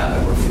 and yeah,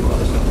 there were a few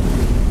others.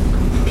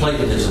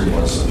 Platonism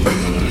was the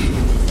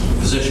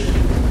position.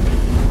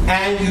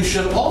 And you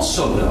should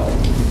also know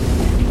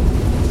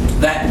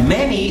that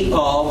many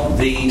of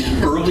the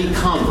early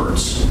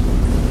converts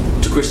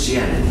to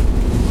Christianity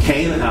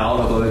came out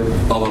of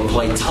a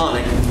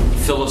Platonic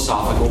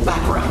philosophical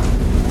background.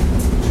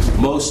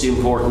 Most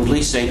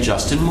importantly, St.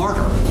 Justin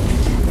Martyr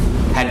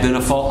had been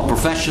a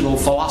professional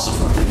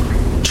philosopher,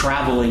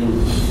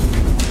 traveling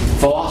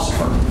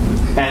philosopher,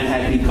 and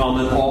had become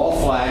an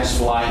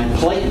all-flags-flying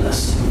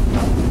Platonist.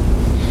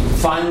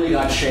 Finally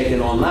got shaken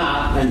on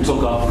that and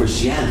took up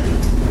Christianity.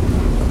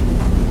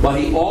 But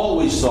he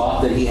always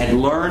thought that he had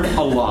learned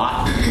a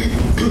lot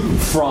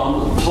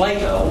from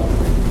Plato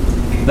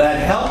that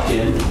helped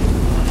him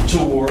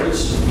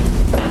towards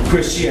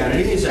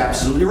Christianity. He's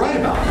absolutely right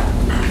about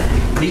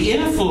that. The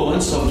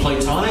influence of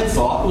Platonic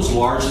thought was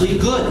largely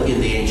good in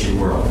the ancient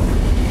world.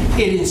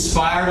 It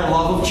inspired a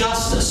love of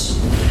justice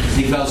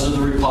because of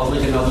the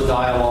Republic and other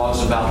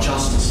dialogues about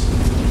justice.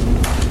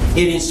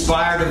 It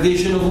inspired a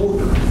vision of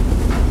order.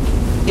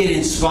 It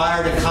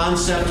inspired a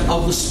concept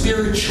of the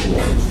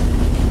spiritual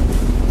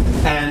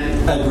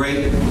and a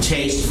great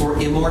taste for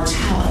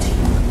immortality.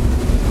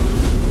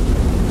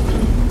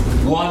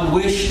 One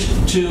wished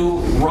to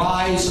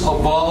rise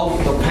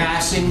above the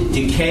passing,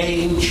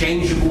 decaying,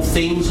 changeable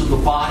things of the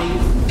body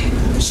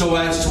so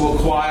as to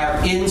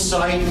acquire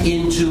insight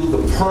into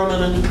the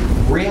permanent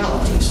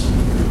realities.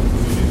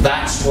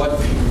 That's what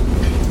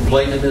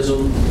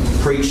Platonism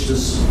preached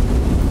as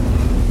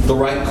the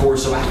right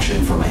course of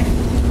action for man.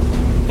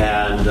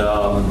 And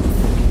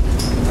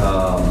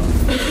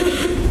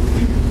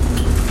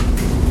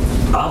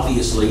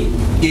obviously,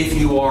 if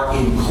you are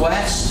in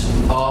quest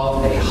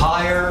of a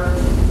higher,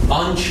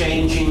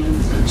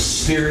 unchanging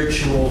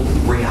spiritual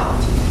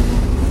reality,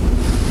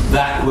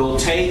 that will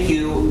take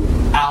you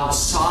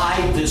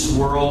outside this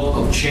world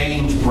of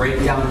change,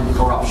 breakdown, and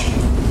corruption.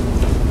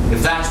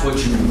 If that's what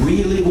you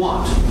really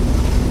want,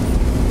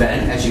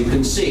 then, as you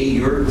can see,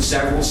 you're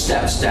several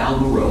steps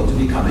down the road to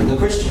becoming a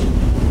Christian.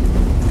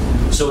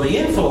 So the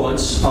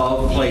influence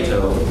of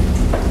Plato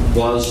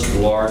was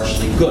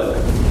largely good.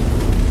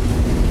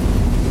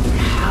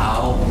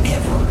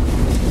 However,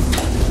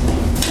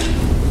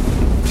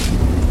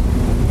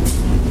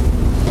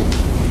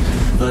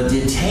 the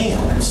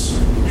details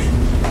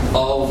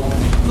of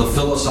the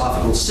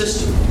philosophical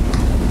system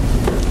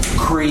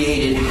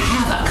created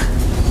havoc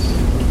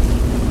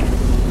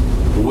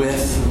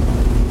with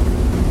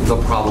the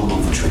problem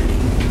of the Trinity.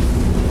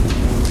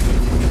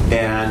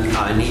 And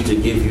I need to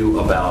give you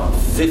about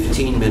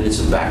 15 minutes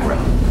of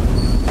background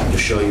to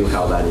show you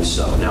how that is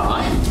so. Now,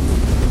 I'm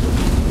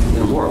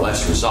more or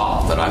less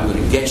resolved that I'm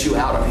going to get you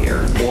out of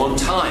here on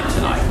time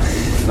tonight.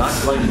 I'm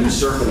not going to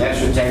usurp an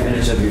extra 10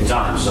 minutes of your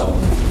time, so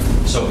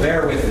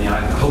bear with me. I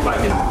hope I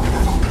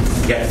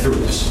can get through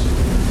this.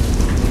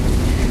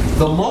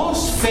 The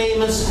most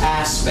famous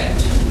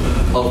aspect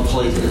of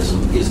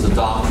Platonism is the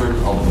doctrine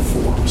of the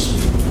forms.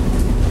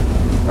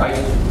 Right?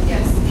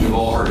 Yes. You've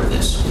all heard of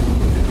this.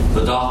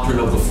 The doctrine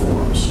of the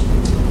forms.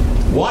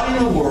 What in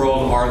the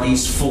world are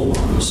these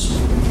forms?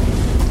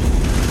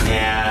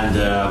 And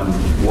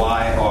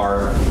why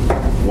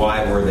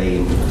were they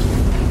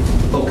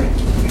implemented? Okay.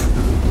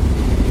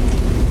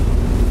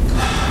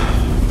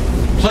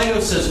 Plato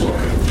says, look,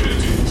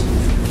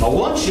 I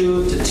want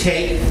you to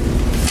take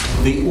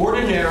the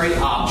ordinary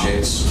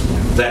objects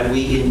that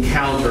we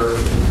encounter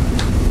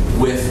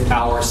with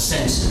our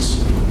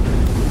senses.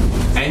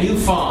 And you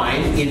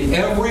find in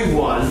every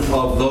one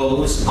of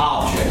those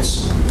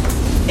objects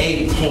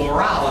a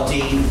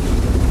plurality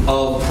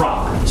of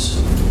properties.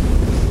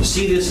 You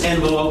see this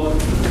envelope?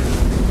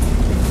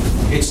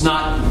 It's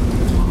not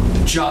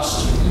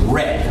just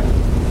red.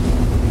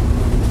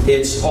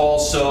 It's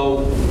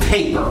also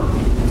paper.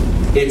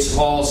 It's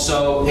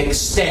also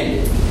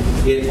extended.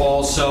 It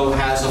also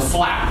has a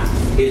flap.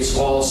 It's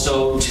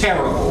also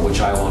tearable, which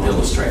I won't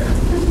illustrate.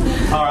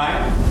 All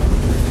right?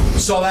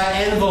 So that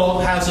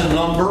envelope has a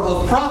number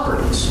of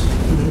properties.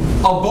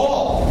 A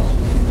ball,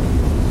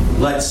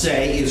 let's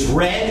say, is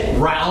red,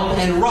 round,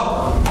 and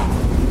rubber.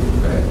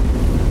 Okay.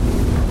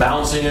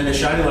 Bouncing and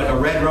shining like a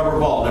red rubber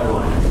ball. Never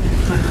mind.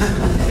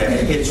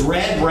 Okay. It's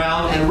red,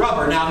 round, and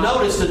rubber. Now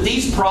notice that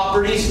these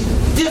properties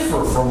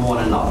differ from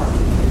one another.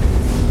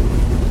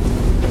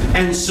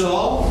 And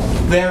so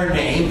they're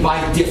named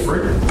by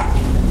different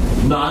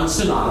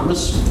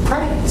non-synonymous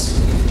predicates,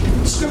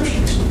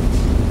 descriptions.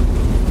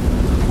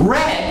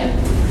 Red,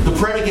 the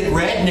predicate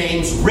red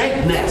names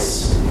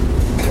redness.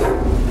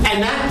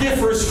 And that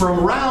differs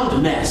from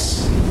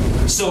roundness.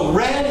 So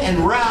red and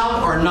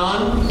round are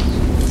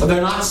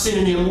they're not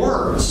synonym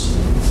words,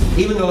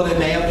 even though they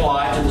may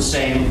apply to the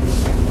same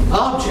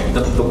object,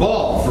 the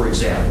ball, for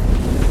example.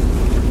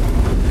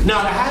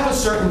 Now, to have a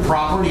certain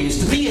property is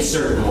to be a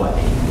certain way.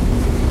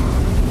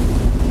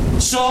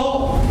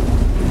 So,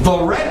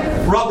 the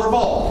red rubber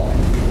ball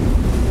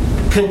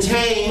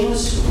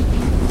contains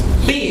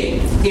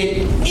being.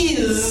 It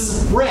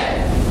is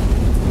red.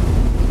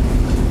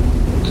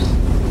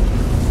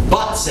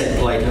 But, said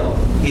Plato,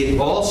 it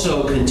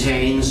also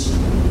contains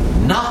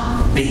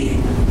not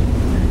being.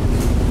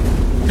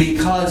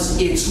 Because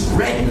its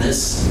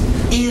redness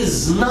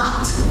is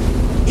not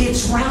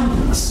its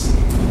roundness.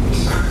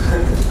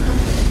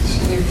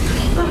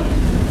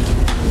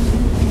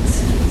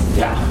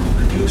 Yeah.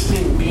 Could you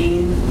explain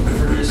being,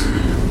 or just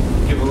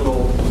give a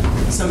little...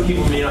 Some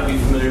people may not be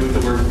familiar with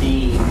the word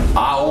being.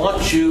 I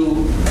want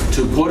you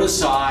to put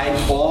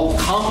aside all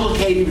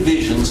complicated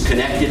visions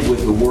connected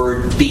with the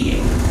word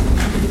being.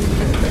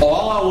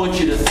 All I want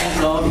you to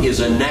think of is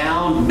a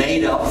noun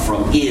made up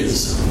from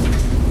is.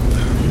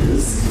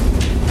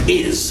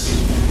 Is.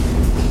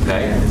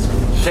 Okay?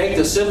 Take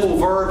the simple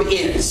verb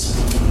is.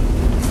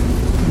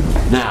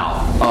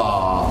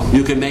 Now,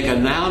 you can make a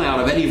noun out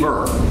of any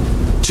verb.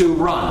 To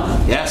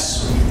run,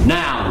 yes?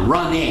 Noun,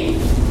 running.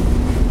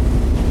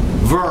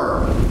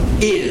 Verb,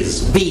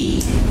 is,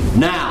 be.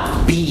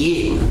 Noun,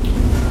 being.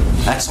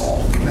 That's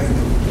all.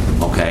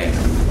 Okay?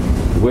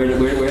 We're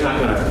not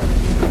going to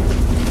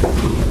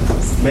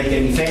make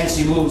any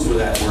fancy moves with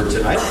that word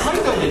tonight.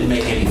 Plato didn't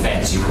make any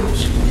fancy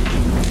moves.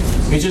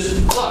 He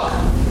just, look,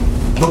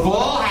 the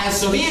ball has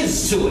some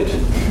is to it.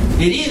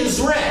 It is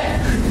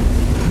red.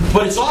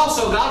 But it's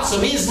also got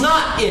some is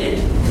not in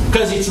it.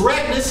 Because its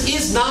redness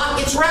is not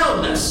its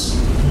roundness.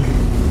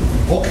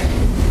 Okay.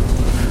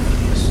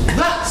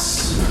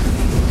 Thus,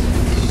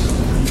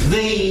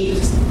 the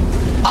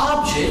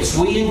objects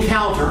we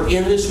encounter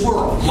in this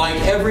world, like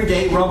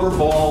everyday rubber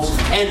balls,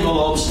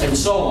 envelopes, and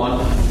so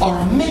on,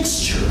 are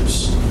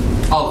mixtures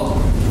of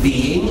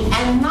being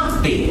and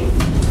not being.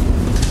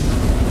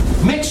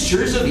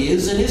 Mixtures of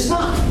is and is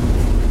not.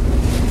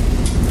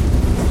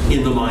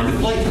 In the mind of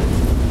Plato.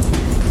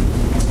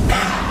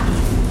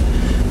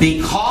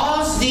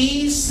 Because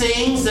these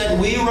things that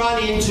we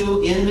run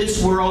into in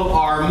this world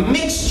are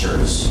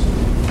mixtures,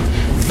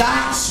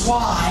 That's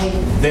why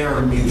they're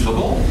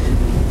mutable.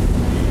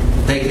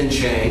 They can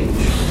change.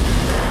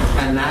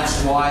 And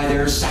that's why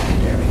they're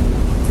secondary.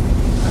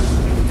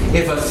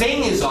 If a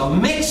thing is a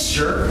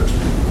mixture,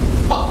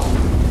 well,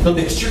 the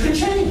mixture can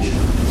change.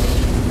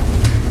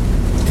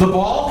 The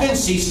ball can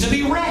cease to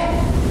be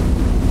red.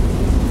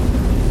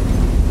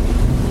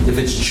 If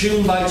it's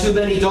chewed by too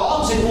many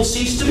dogs, it will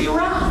cease to be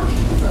round.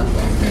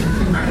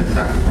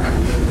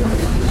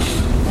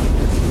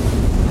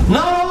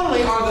 Not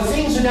only are the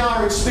things in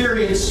our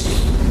experience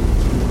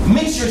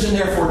mixtures and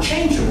therefore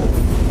changeable,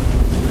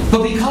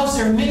 but because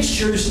they're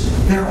mixtures,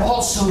 they're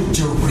also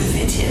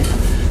derivative.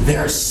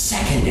 They're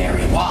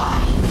secondary.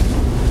 Why?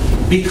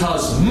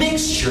 Because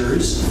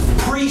mixtures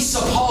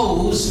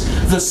presuppose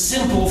the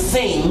simple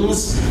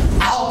things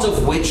out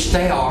of which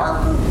they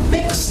are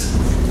mixed.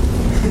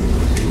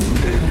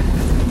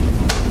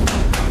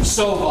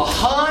 So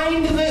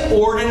behind the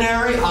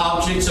ordinary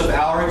objects of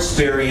our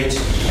experience,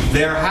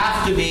 there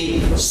have to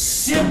be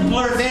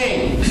simpler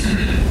things.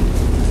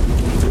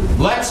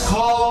 Let's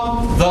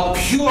call them the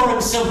pure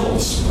and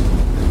simples.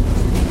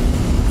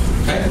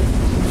 Okay?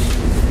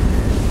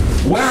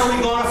 Where are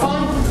we going to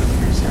find them?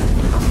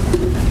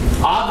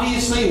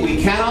 Obviously,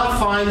 we cannot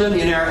find them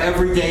in our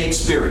everyday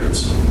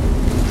experience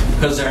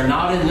because they're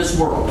not in this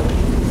world.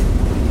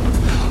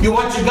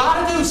 What you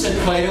got to do, said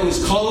Plato, is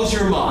close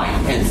your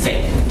mind and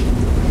think.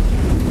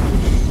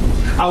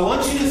 I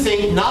want you to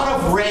think not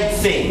of red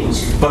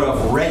things, but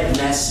of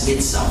redness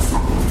itself.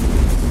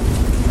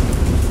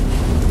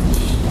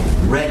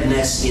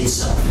 Redness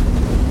itself.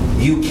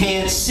 You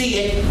can't see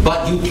it,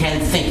 but you can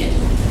think it.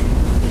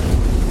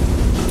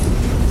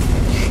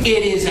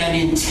 It is an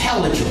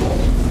intelligible,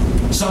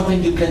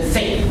 something you can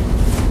think,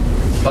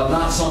 but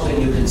not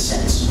something you can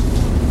sense.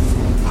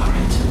 All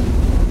right.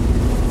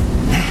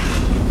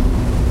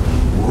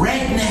 Now,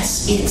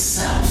 redness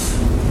itself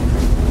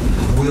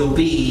will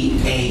be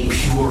a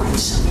pure and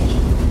simple.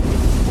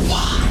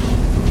 Why?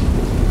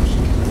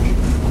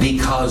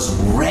 Because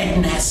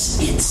redness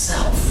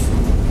itself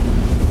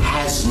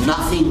has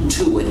nothing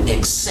to it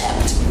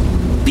except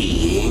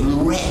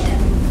being red.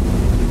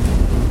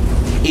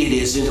 It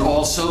isn't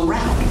also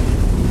round.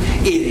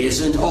 It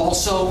isn't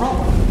also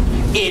rubber.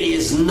 It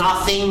is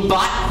nothing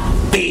but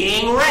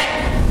being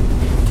red.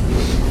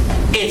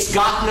 It's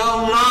got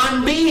no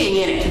non-being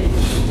in it.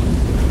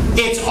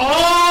 It's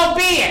all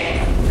being.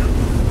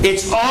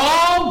 It's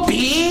all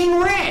being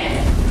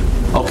red.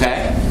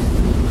 Okay?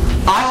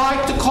 I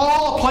like to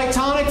call a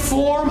Platonic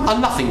form a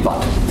nothing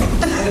but.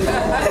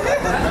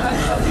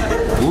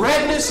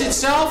 Redness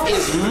itself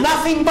is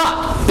nothing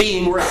but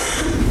being red.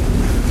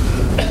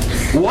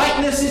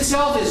 Whiteness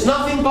itself is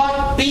nothing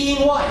but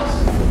being white.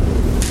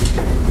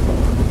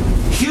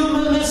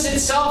 Humanness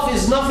itself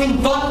is nothing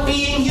but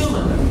being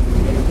human.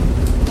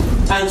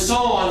 And so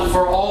on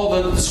for all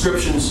the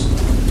descriptions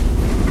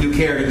you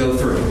care to go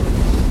through.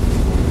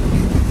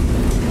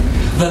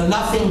 The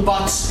nothing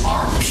buts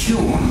are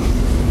pure.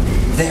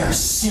 They're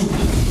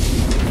simple.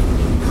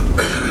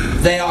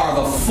 They are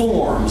the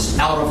forms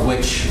out of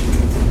which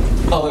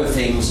other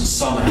things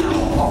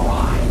somehow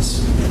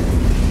arise.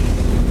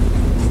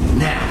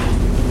 Now,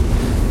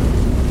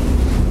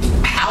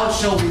 how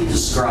shall we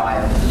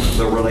describe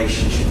the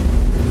relationship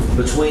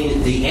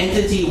between the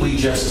entity we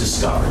just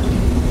discovered?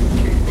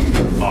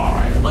 All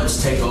right,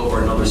 let's take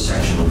over another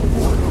section of the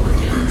board over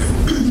here.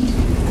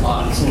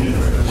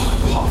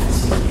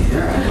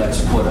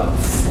 Let's put up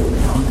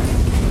form.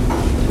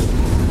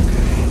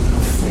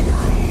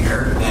 Form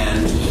here,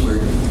 and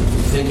we're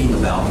thinking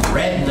about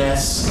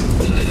redness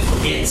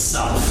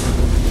itself.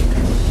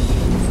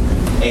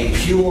 A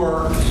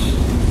pure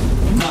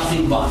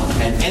nothing but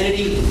an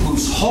entity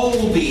whose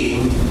whole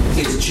being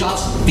is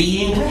just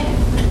being red.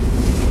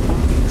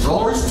 That's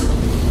all there is to it.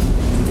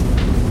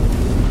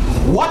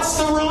 What's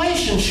the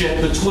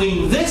relationship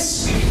between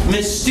this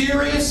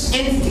mysterious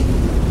entity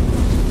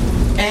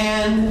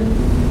and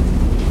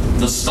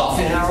the stuff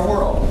in our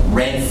world?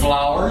 Red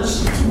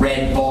flowers,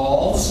 red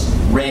balls,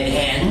 red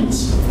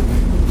hens,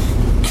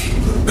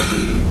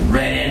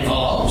 red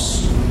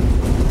envelopes.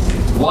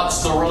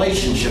 What's the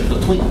relationship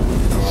between them?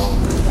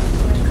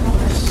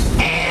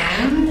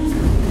 And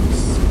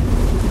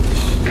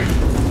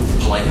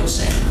Plato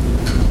said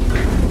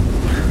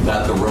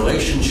that the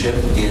relationship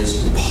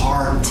is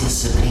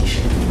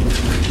participation.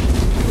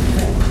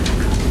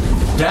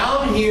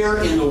 Down here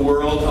in the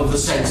world of the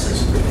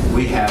senses,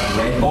 we have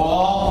red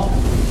ball,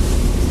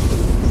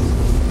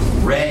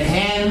 red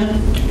hen,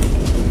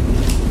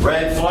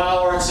 red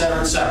flower,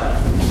 etc., etc.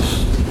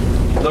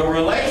 The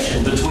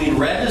relation between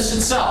redness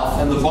itself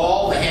and the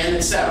ball, the hen,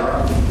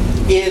 etc.,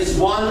 is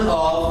one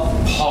of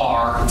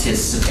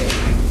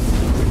participation.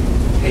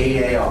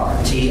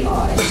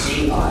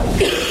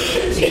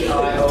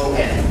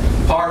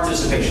 P-A-R-T-I-C-I-T-I-O-N.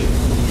 Participation.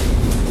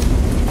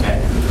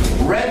 Okay.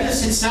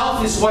 Redness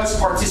itself is what's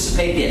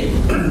participated in.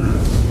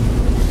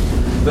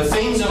 The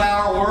things of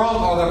our world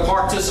are the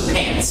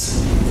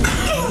participants.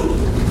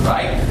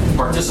 Right?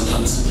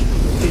 Participants.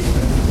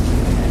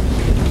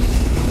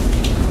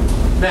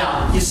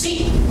 Now, you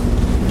see,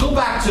 go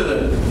back to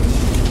the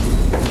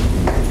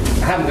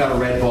haven't got a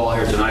red ball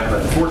here tonight,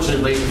 but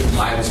fortunately,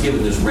 I was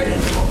given this red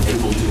envelope. It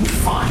will do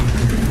fine.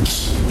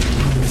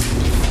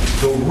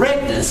 The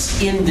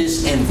redness in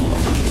this envelope,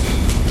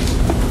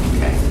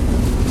 okay,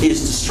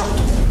 is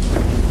destructible.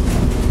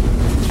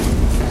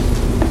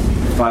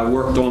 If I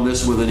worked on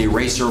this with an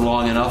eraser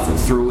long enough and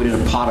threw it in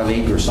a pot of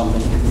ink or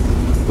something,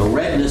 the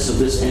redness of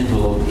this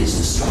envelope is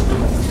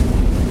destructible.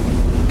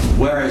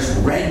 Whereas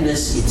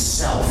redness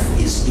itself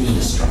is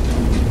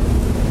indestructible.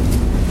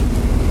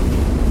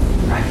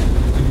 Right?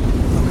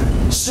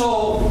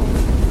 So,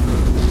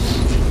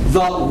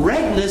 the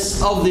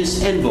redness of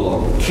this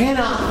envelope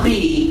cannot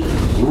be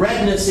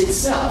redness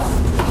itself.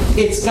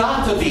 It's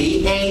got to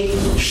be a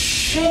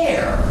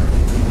share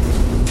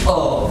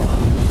of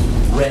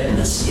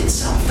redness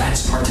itself.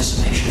 That's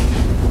participation.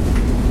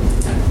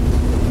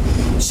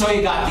 So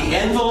you got the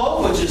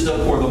envelope, which is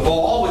or the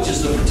ball, which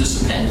is the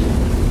participant.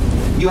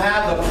 You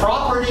have the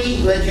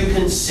property that you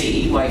can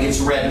see, like its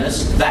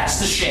redness. That's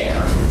the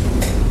share.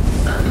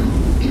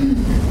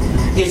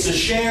 It's a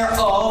share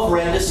of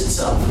redness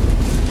itself.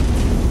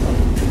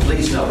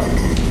 Please note,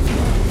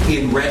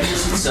 in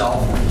redness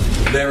itself,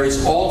 there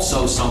is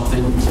also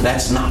something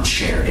that's not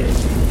shared in it.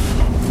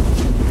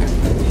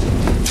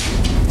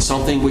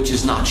 Something which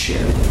is not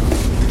shared.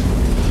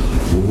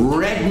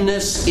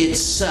 Redness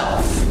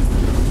itself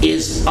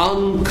is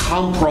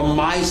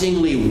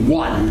uncompromisingly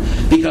one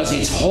because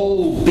its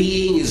whole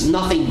being is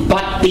nothing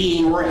but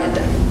being red.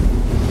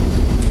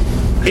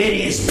 It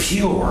is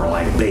pure,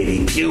 like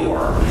baby,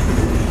 pure.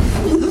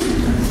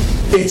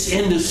 It's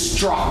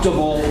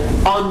indestructible,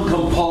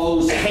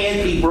 uncomposed,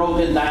 can't be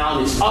broken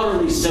down, it's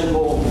utterly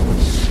simple.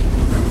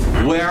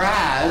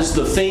 Whereas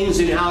the things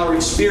in our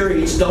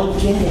experience don't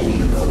get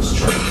any of those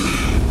traits.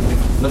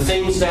 The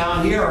things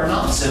down here are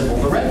not simple.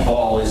 The red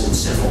ball isn't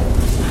simple.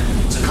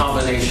 It's a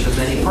combination of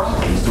many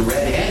properties. The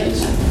red hen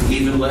is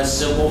even less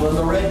simple than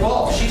the red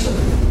ball. She's a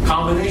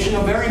combination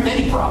of very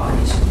many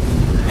properties.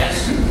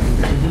 Yes?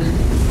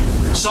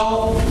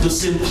 So the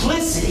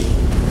simplicity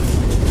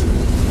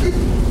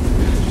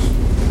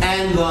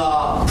and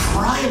the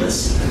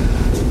primacy.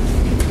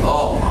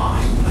 Oh my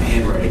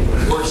handwriting.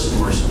 Worse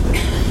and worse.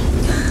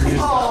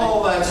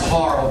 Oh, that's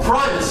horrible.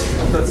 Primacy.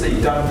 Let's say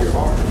you done your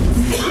heart.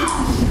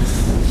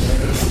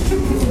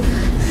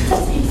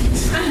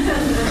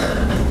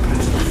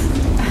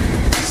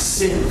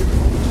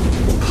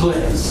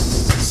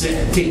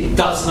 Simplicity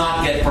does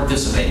not get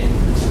participated.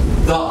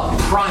 The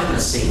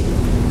primacy,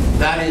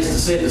 that is to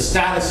say, the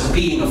status of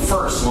being a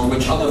first on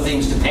which other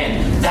things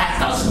depend, that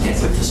doesn't get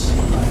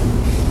participated.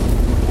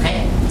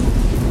 Okay?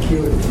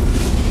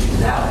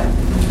 Now then,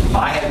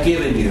 I have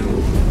given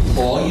you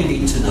all you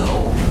need to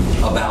know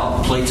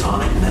about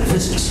Platonic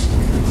metaphysics.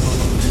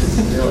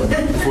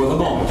 For the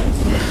moment.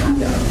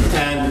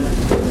 And,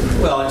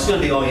 well, it's going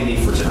to be all you need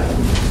for tonight.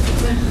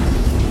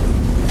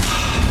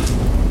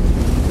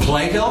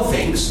 Plato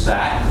thinks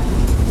that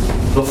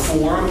the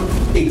form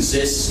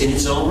exists in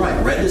its own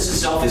right. Redness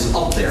itself is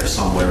up there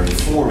somewhere in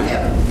form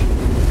heaven.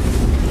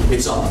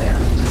 It's up there.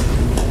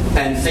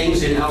 And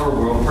things in our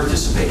world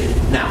participate in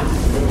it. Now,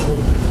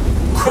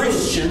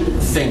 Christian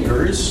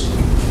thinkers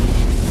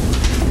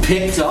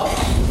picked up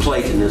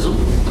Platonism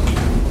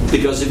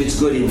because of its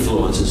good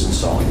influences and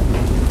so on,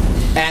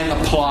 and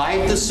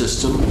applied the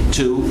system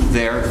to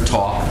their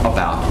talk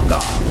about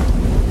God.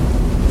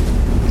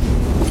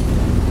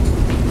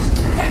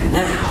 And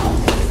now,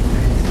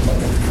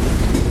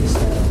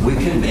 we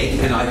can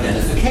make an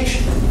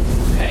identification.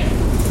 Okay?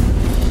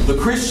 The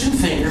Christian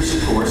thinkers,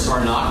 of course,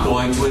 are not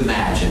going to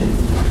imagine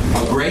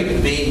a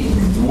great big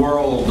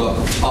world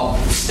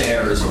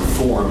upstairs of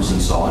forms and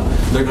so on.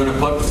 They're going to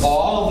put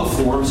all of the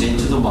forms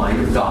into the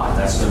mind of God.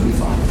 That's going to be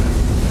fine.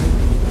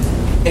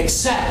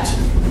 Except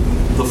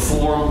the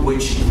form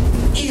which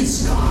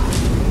is God.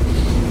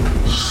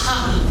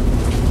 Ha!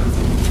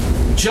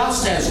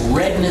 Just as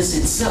redness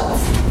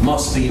itself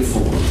must be a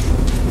form,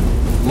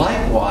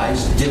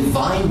 likewise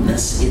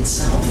divineness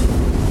itself,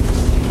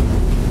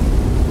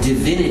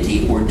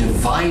 divinity or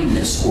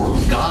divineness or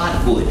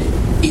godhood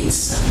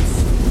itself.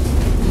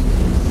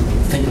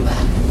 Think of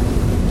that.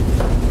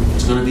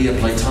 It's going to be a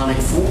Platonic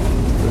form.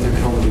 But there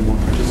can only be one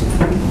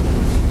participant.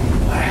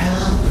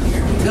 Well,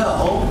 here we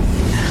go.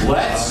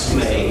 Let's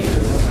make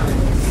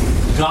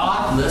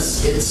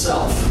godness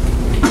itself,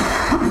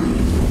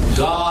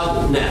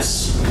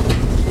 godness,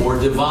 or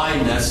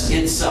divineness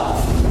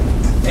itself,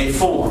 a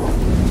form.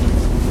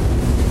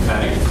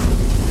 Okay?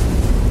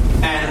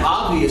 And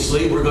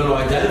obviously, we're going to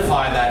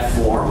identify that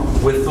form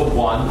with the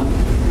one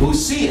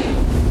who's seeing.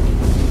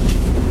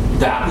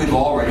 That we've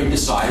already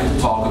decided to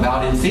talk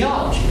about in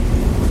theology.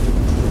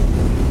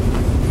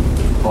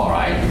 All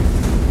right?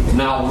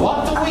 Now,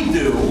 what do we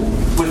do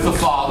with the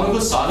Father, the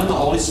Son, and the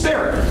Holy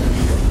Spirit?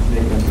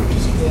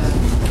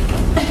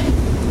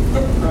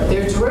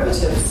 They're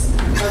derivatives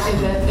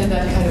in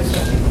that kind of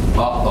thing.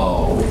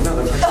 Uh-oh. So,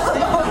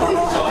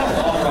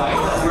 all right,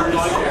 we're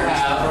going to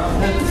have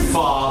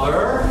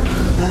Father,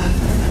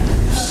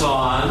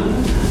 Son,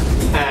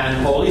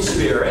 and Holy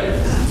Spirit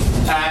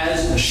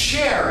as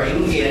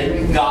sharing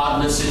in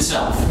godness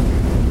itself.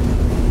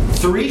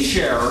 three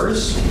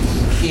sharers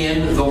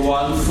in the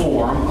one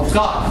form of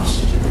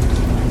godness.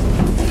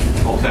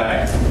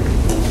 Okay?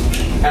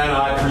 And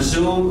I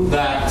presume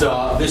that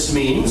this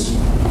means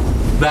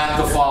that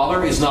the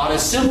Father is not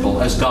as simple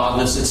as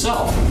godness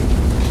itself.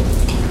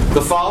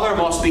 The Father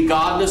must be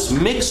godness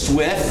mixed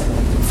with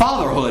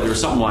fatherhood or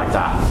something like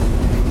that.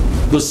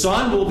 The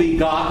Son will be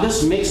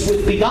godness mixed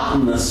with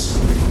begottenness.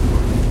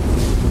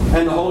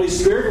 And the Holy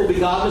Spirit will be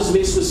godness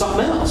mixed with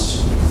something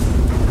else.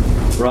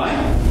 Right?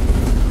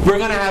 We're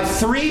going to have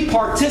three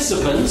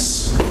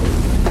participants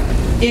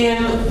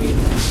in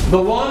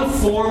the one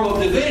form of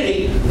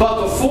divinity,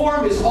 but the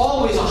form is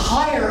always a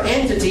higher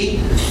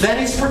entity than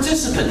its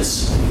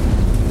participants.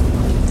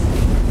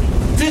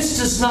 This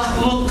does not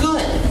look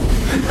good.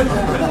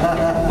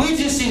 We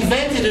just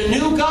invented a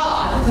new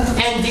God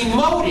and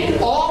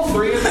demoted all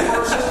three of the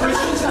persons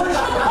Christians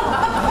worship.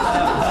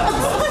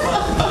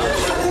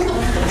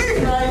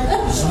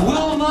 This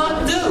will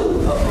not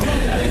do.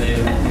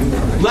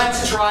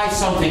 Let's try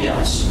something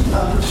else.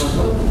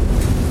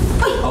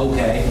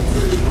 Okay.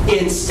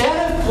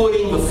 Instead of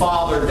putting the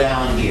Father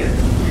down here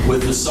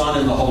with the Son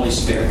and the Holy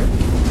Spirit,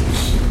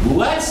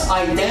 let's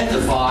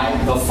identify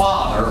the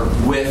Father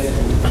with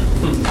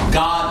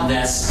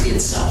godness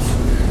itself.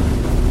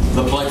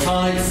 The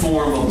Platonic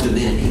form of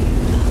divinity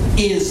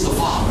is the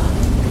Father.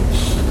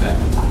 Okay.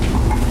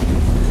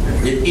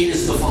 It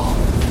is the Father.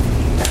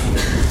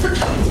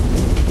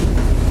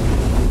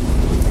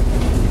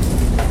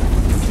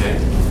 Okay.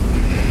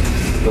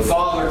 The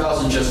Father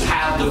doesn't just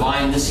have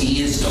divineness,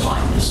 He is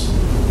divineness.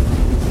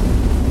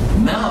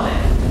 Now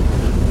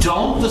then,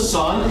 don't the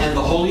Son and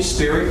the Holy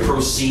Spirit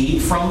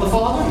proceed from the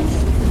Father?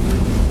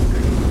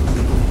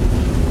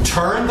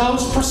 Turn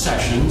those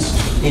processions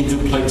into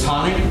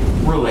Platonic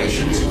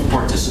relations of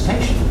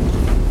participation.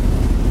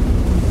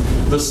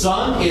 The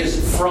Son is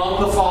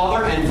from the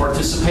Father and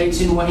participates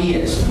in what He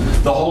is.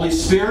 The Holy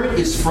Spirit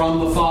is from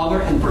the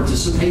Father and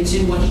participates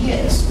in what He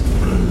is.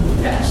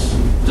 Yes.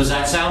 Does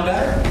that sound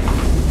better?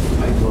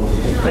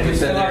 But you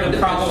still have the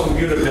problem of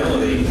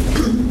mutability.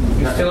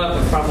 You still have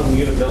the problem of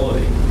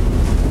mutability.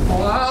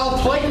 Well,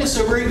 Platonists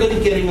are very good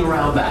at getting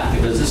around that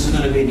because this is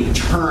going to be an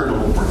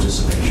eternal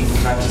participation.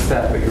 Not just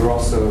that, but you're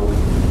also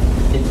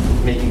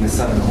making the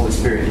Son and the Holy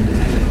Spirit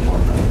independent of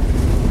one another.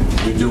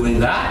 You're doing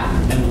that.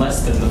 And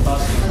less than the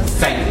Father.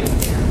 Thank you.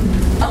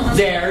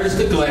 There's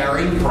the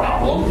glaring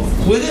problem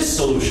with this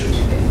solution.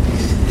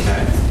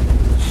 Okay.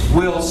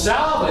 We'll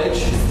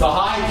salvage the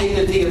high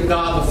dignity of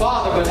God the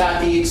Father, but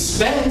at the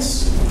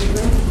expense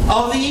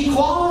of the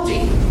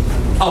equality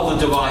of the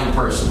divine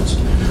persons.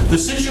 The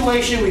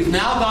situation we've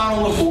now got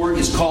on the board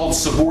is called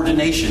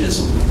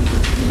subordinationism.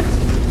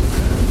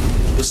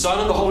 The Son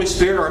and the Holy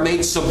Spirit are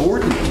made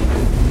subordinate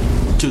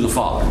to the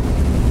Father.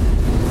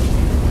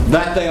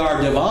 That they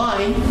are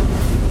divine,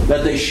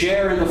 that they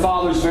share in the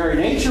Father's very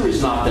nature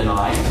is not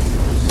denied,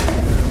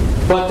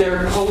 but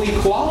their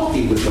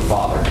co-equality with the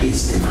Father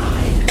is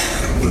denied.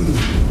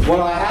 What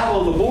I have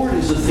on the board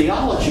is a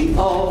theology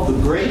of the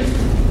great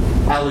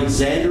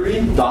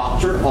Alexandrian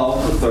doctor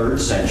of the 3rd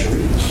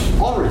century,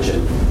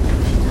 Origen.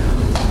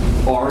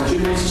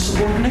 Origen was a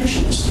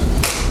subordinationist.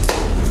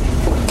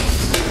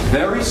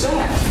 Very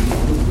sad.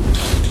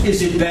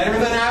 Is it better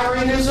than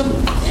Arianism?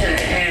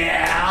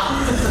 Yeah.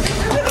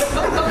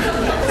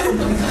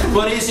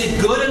 But is it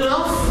good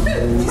enough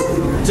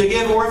to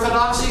give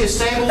orthodoxy a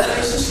stable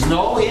basis?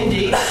 No,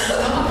 indeed, it's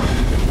not.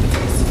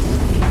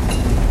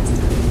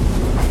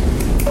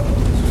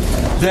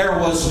 There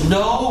was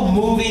no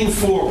moving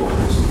forward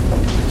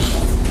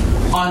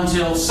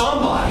until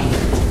somebody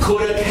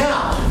could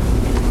account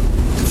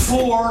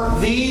for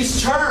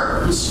these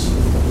terms,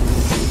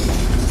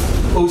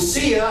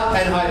 ousia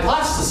and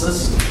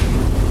hypostasis,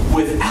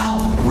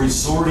 without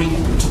resorting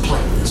to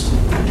Platonism.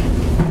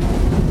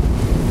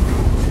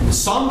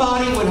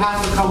 Somebody would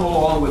have to come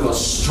along with a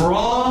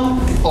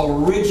strong,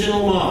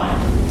 original mind,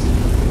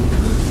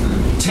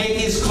 take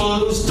his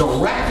clues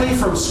directly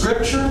from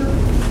Scripture,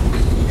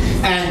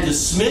 and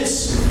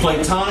dismiss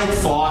Platonic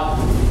thought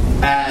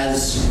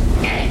as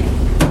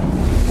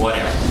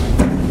whatever.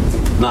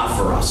 Not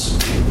for us.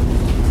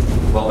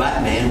 Well,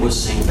 that man was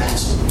St.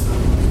 Basil.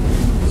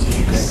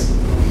 Okay.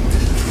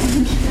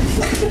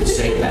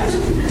 St.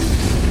 Basil.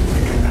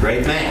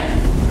 Great man.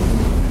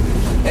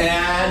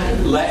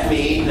 And let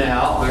me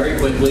now very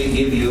quickly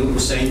give you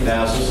St.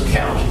 Basil's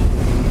account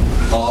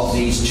of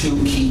these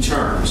two key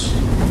terms.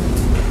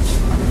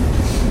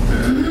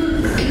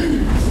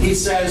 He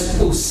says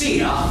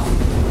ousia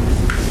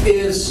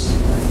is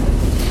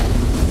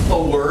a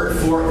word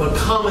for the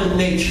common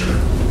nature.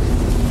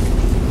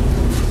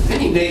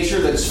 Any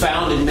nature that's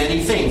found in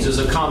many things is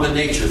a common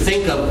nature.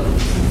 Think of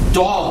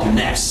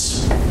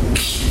dogness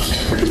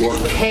or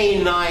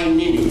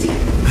canininity.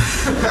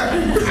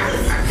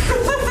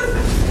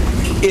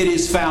 It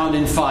is found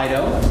in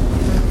Fido.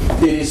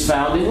 It is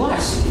found in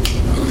Lassie.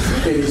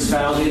 It is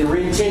found in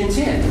Rin Tin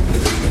Tin.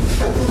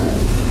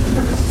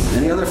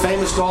 Any other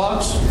famous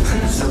dogs?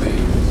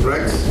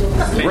 Rex.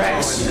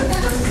 Rex.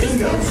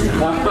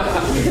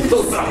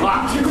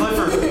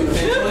 Clifford.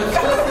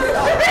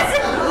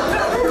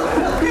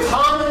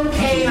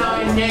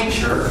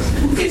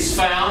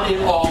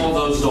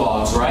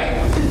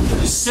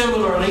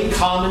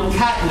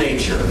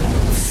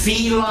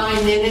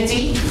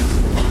 Felininity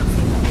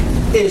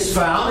is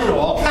found in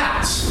all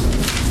cats.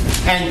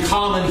 And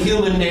common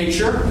human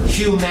nature,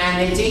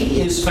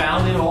 humanity, is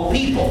found in all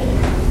people.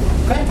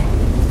 Okay?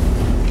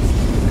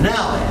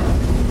 Now then,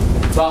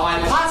 the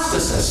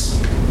hypostasis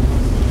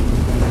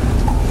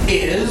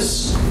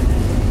is,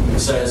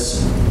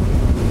 says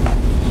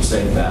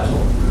St.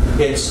 Basil,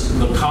 it's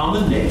the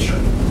common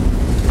nature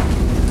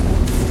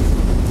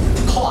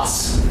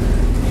plus.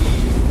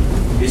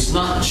 It's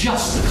not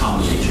just the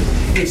common nature.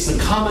 It's the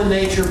common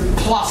nature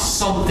plus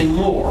something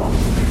more.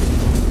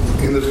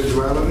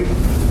 Individuality?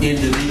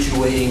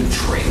 Individuating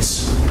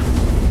traits.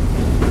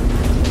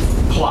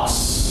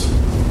 Plus.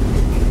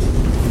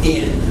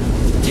 Individuating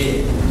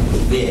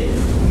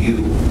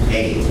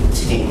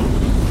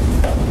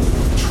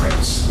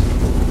traits.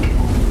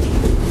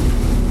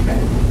 Okay.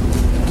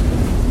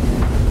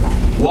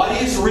 What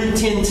is Rin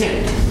Tin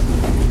Tin?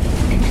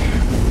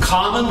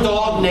 Common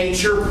dog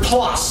nature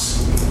plus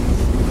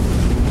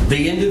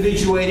the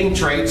individuating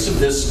traits of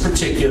this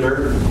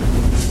particular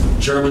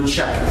German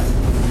Shepherd,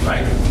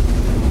 right?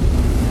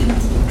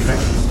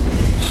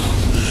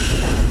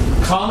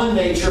 Common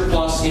nature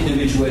plus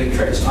individuating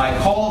traits. I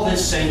call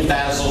this St.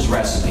 Basil's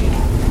recipe.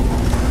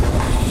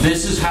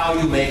 This is how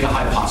you make a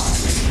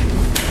hypostasis.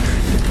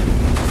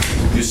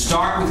 You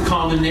start with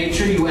common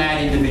nature, you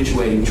add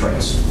individuating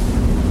traits.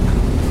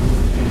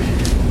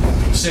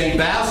 St.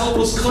 Basil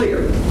was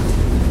clear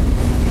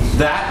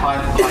that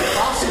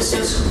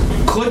hypostasis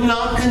could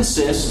not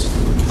consist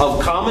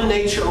of common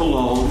nature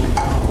alone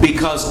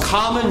because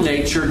common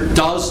nature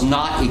does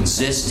not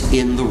exist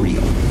in the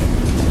real.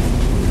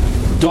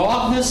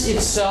 Dogness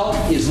itself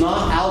is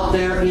not out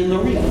there in the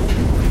real.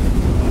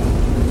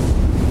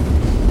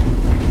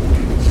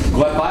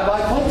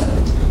 Bye-bye Plato.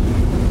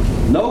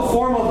 No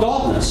form of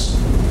dogness.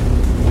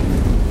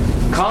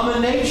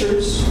 Common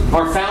natures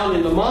are found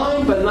in the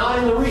mind, but not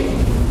in the real.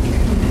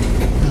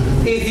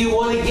 If you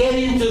want to get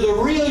into the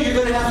real, you're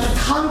going to have to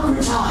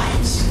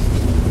concretize.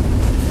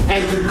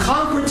 And to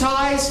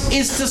concretize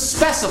is to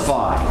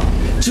specify,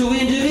 to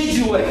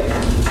individuate,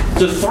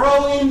 to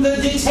throw in the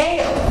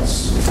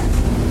details.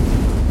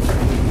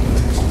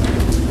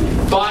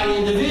 By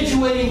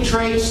individuating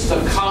traits, the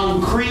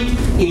concrete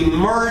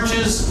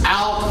emerges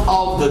out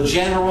of the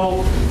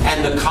general,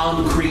 and the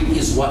concrete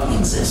is what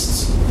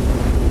exists,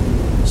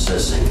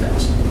 says St.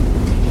 Basil.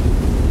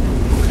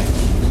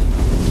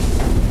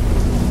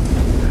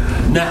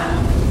 Now,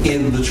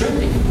 in the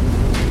Trinity,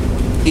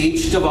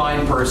 each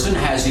divine person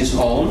has his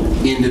own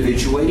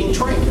individuating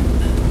trait.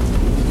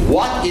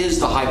 What is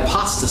the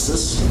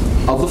hypostasis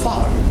of the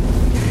Father?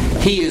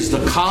 He is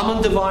the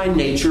common divine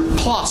nature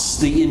plus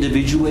the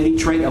individuating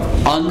trait of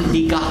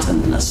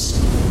unbegottenness.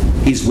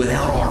 He's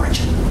without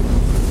origin.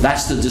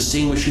 That's the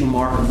distinguishing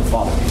mark of the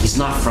Father. He's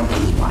not from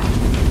anybody.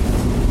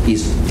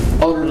 He's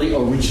utterly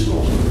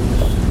original.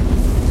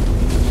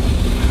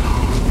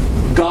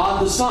 God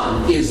the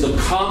Son is the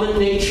common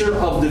nature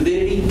of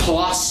divinity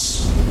plus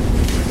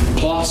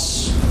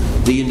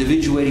the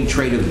individuating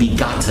trait of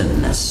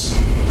begottenness,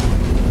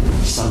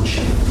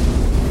 sonship.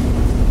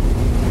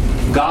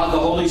 God the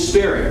Holy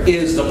Spirit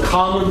is the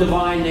common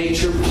divine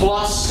nature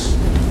plus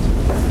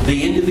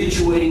the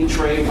individuating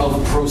trait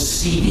of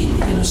proceeding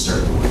in a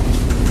certain way.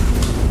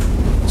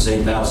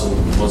 St. Basil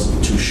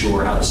wasn't too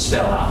sure how to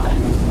spell out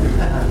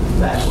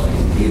that way.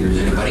 Neither is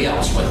anybody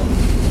else, but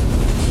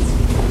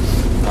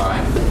all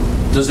right.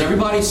 Does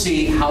everybody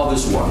see how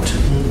this worked?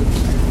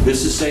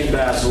 This is St.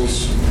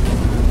 Basil's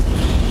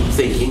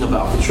thinking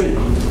about the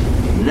Trinity.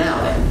 Now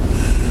then,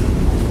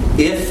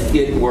 if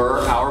it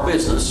were our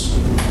business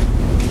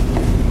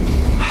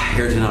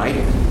here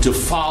tonight to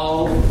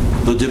follow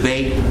the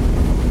debate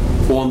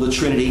on the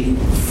Trinity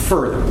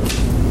further,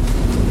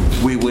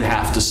 we would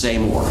have to say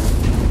more.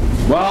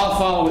 Well, I'll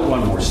follow it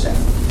one more step.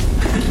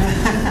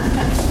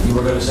 You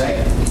were going to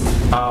say?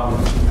 How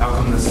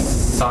come the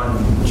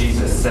Son,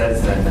 Jesus,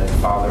 says then that the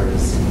Father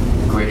is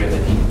greater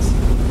than He is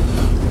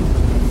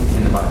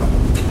in the Bible?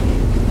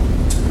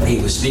 He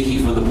was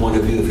speaking from the point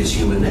of view of his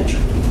human nature.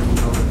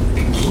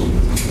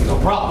 No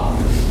problem.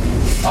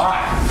 All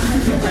right.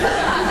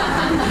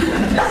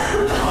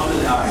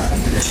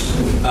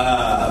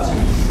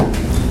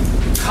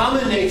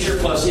 Common nature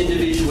plus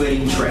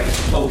individuating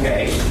trait.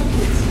 Okay.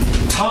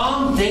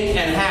 Tom, Dick,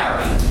 and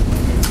Harry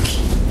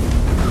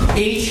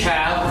each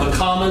have the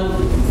common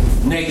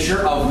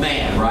nature of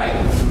man, right?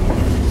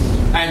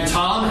 And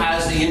Tom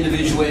has the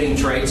individuating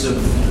traits of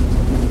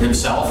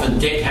himself, and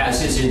Dick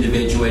has his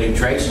individuating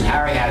traits, and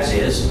Harry has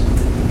his.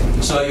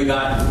 So you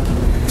got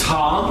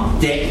Tom,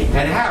 Dick,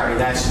 and Harry.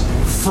 That's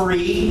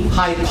 3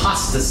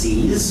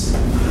 hypostases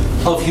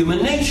of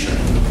human nature,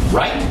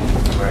 right?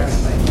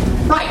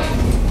 Right.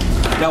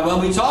 Now, when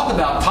we talk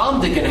about Tom,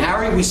 Dick, and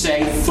Harry, we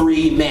say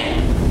 3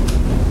 men,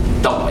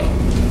 don't we?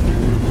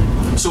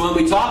 So when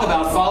we talk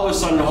about Father,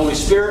 Son, and Holy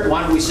Spirit,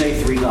 why don't we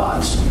say 3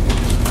 gods?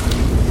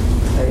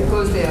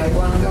 Because they are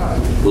one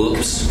God.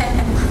 Oops.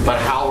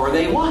 But how are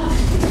they one?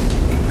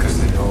 Because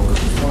they all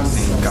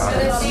same God.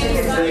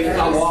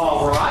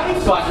 All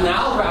right, but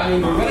now, I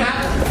mean, we're going to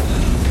have...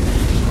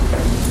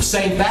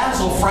 St.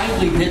 Basil,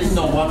 frankly, didn't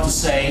know what to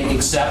say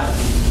except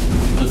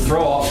to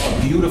throw up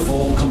a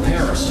beautiful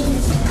comparison.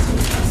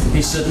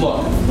 He said,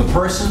 look, the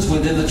persons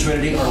within the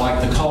Trinity are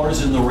like the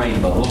colors in the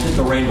rainbow. Look at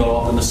the rainbow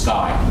up in the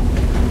sky.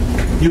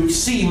 You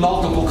see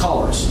multiple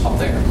colors up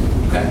there.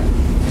 Okay?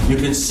 You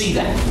can see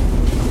that.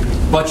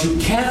 But you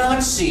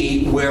cannot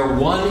see where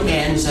one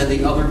ends and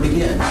the other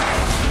begins.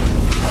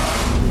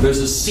 There's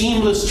a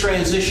seamless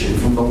transition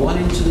from the one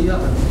into the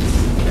other.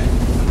 Okay?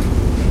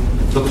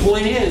 The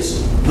point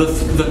is,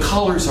 the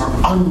colors are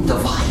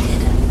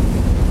undivided.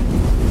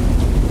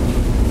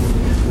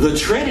 The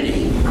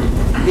Trinity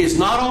is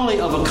not only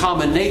of a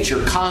common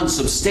nature,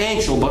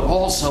 consubstantial, but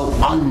also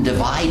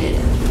undivided.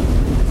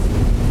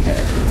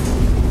 Okay.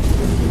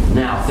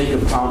 Now, think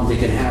of Tom,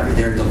 Dick, and Harry.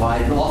 They're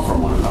divided off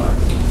from one another.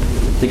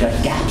 They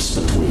got gaps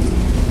between them.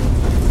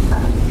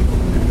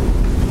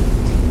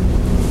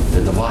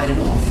 They're divided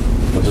off.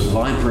 But the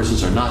divine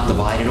persons are not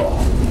divided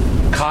off.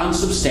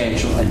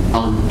 Consubstantial and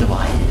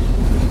undivided.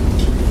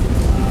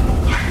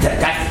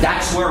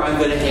 That's where I'm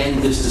going to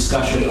end this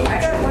discussion.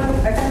 I got a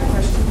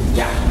question.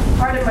 Yeah.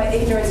 Part of my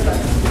ignorance, but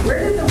where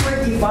did the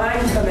word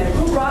divine come in?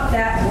 Who brought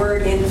that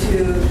word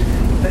into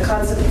the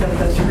concept of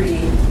the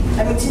three?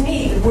 I mean, to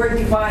me, the word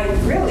divine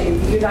really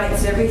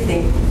unites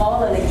everything,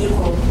 all on an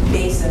equal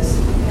basis.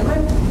 Am I?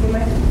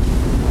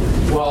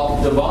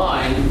 Well,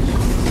 divine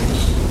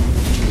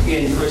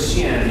in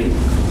Christianity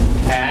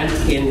and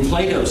in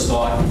Plato's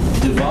thought,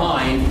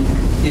 divine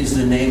is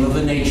the name of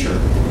a nature,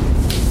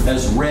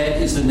 as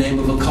red is the name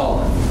of a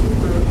color.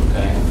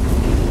 Okay?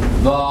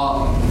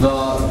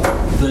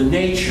 The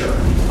nature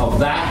of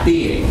that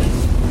being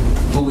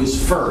who is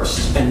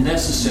first and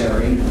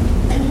necessary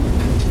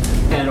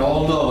and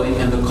all-knowing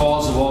and the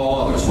cause of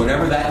all others,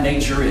 whatever that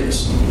nature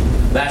is,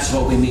 that's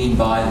what we mean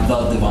by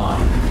the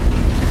divine.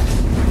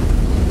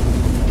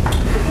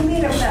 Who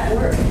made up that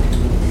word?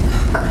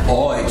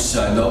 Oh, it's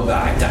no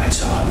bad.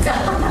 That's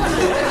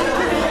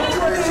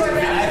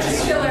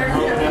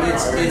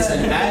it's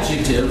an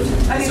adjective.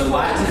 It's a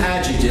Latin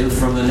adjective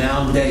from the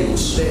noun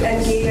deus.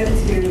 And gave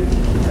it to.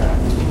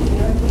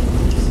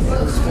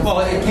 Well,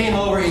 it came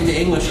over into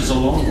English as a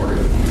loan word.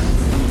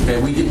 Okay,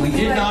 we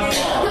did not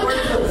borrow.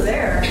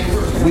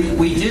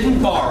 We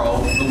didn't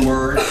borrow the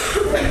word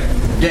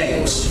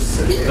deus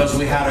because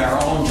we had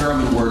our own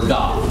German word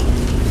da.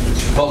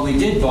 But we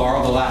did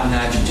borrow the Latin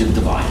adjective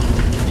divine.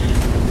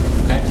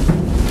 Okay.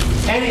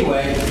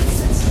 Anyway.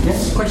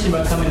 Yes. Question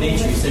about common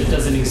nature. You said it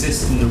doesn't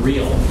exist in the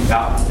real.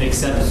 Yeah.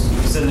 Except,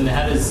 so then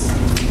how does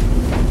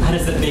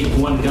that make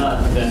one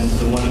God than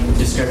the one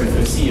described with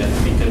Hosea?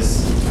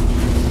 Because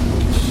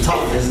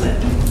tough, isn't it?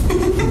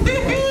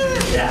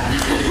 Yeah.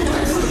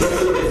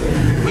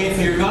 If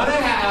you're going to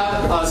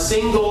have a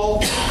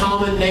single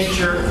common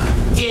nature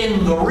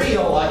in the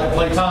real, like a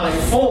Platonic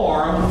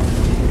form,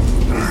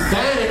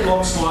 then it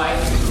looks like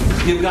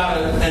you've got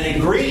an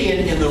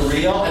ingredient in the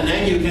real, and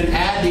then you can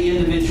add the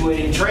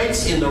individuating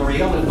traits in the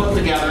real and put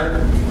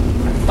together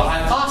the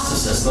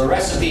hypostasis. The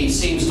recipe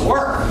seems to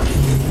work.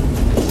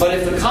 But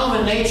if the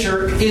common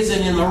nature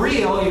isn't in the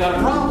real, you got a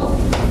problem.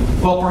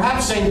 Well,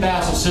 perhaps St.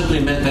 Basil simply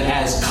meant that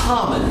as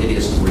common it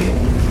isn't real.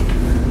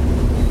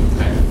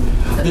 Okay.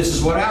 This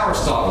is what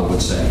Aristotle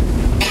would say.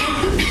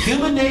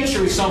 Human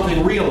nature is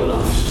something real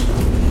enough,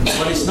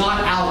 but it's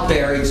not out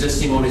there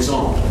existing on its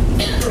own.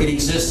 It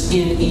exists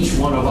in each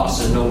one of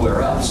us and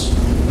nowhere else.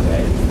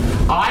 Okay?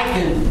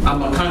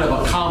 I'm a kind of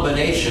a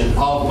combination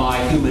of my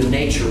human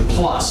nature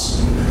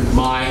plus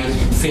my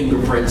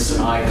fingerprints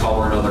and eye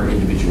color and other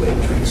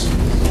individuating traits.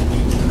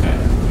 Okay?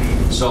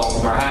 So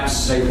perhaps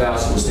St.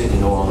 Basil was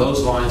thinking along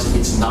those lines.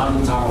 It's not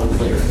entirely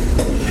clear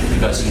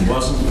because he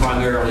wasn't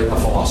primarily a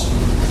philosopher.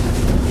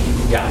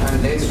 Yeah.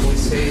 Unless we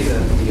say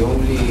that the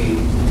only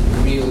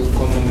real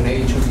common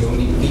nature, the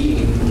only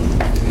being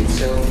in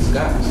itself is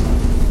God.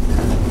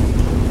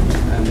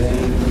 And then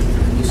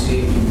you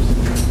see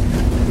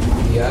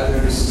the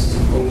others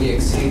only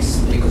exist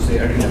because they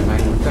are in the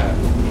mind of God,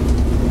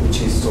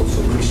 which is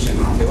also Christian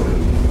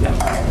theology.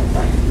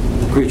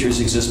 Yeah. Creatures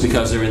exist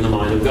because they're in the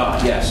mind of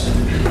God. Yes.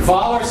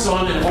 Father,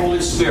 Son, and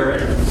Holy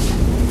Spirit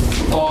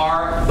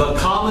are the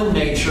common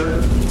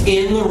nature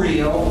in the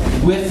real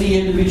with the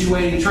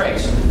individuating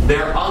traits.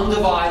 They're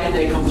undivided.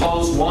 They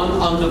compose one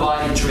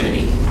undivided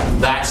Trinity.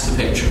 That's the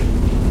picture.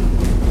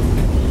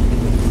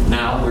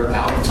 Now we're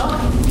out of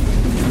time.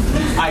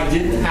 I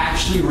didn't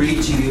actually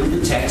read to you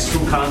the text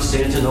from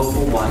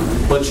Constantinople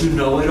 1, but you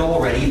know it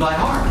already by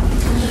heart.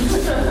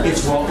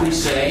 It's what we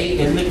say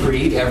in the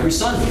Creed every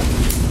Sunday.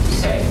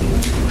 Okay.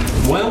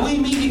 When we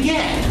meet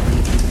again,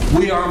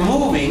 we are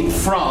moving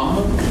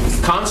from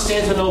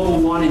Constantinople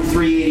 1 in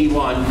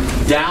 381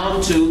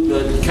 down to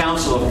the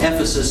Council of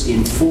Ephesus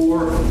in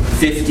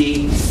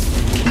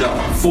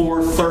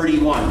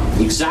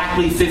 431.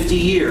 Exactly 50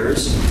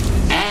 years.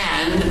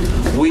 And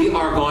we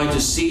are going to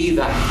see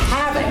the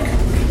havoc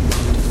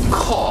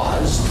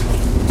caused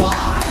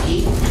by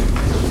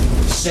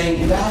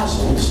St.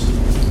 Basil's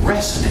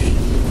recipe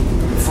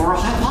for a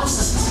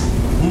hypostasis.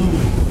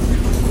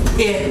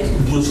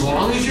 As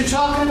long as you're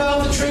talking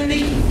about the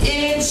Trinity,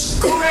 it's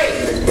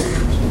great.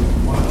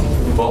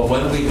 But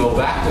when we go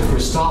back to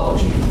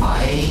Christology,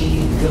 by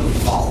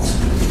default,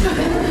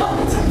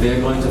 they're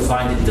going to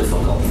find it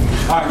difficult.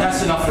 All right,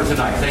 that's enough for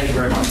tonight. Thank you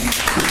very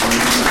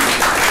much.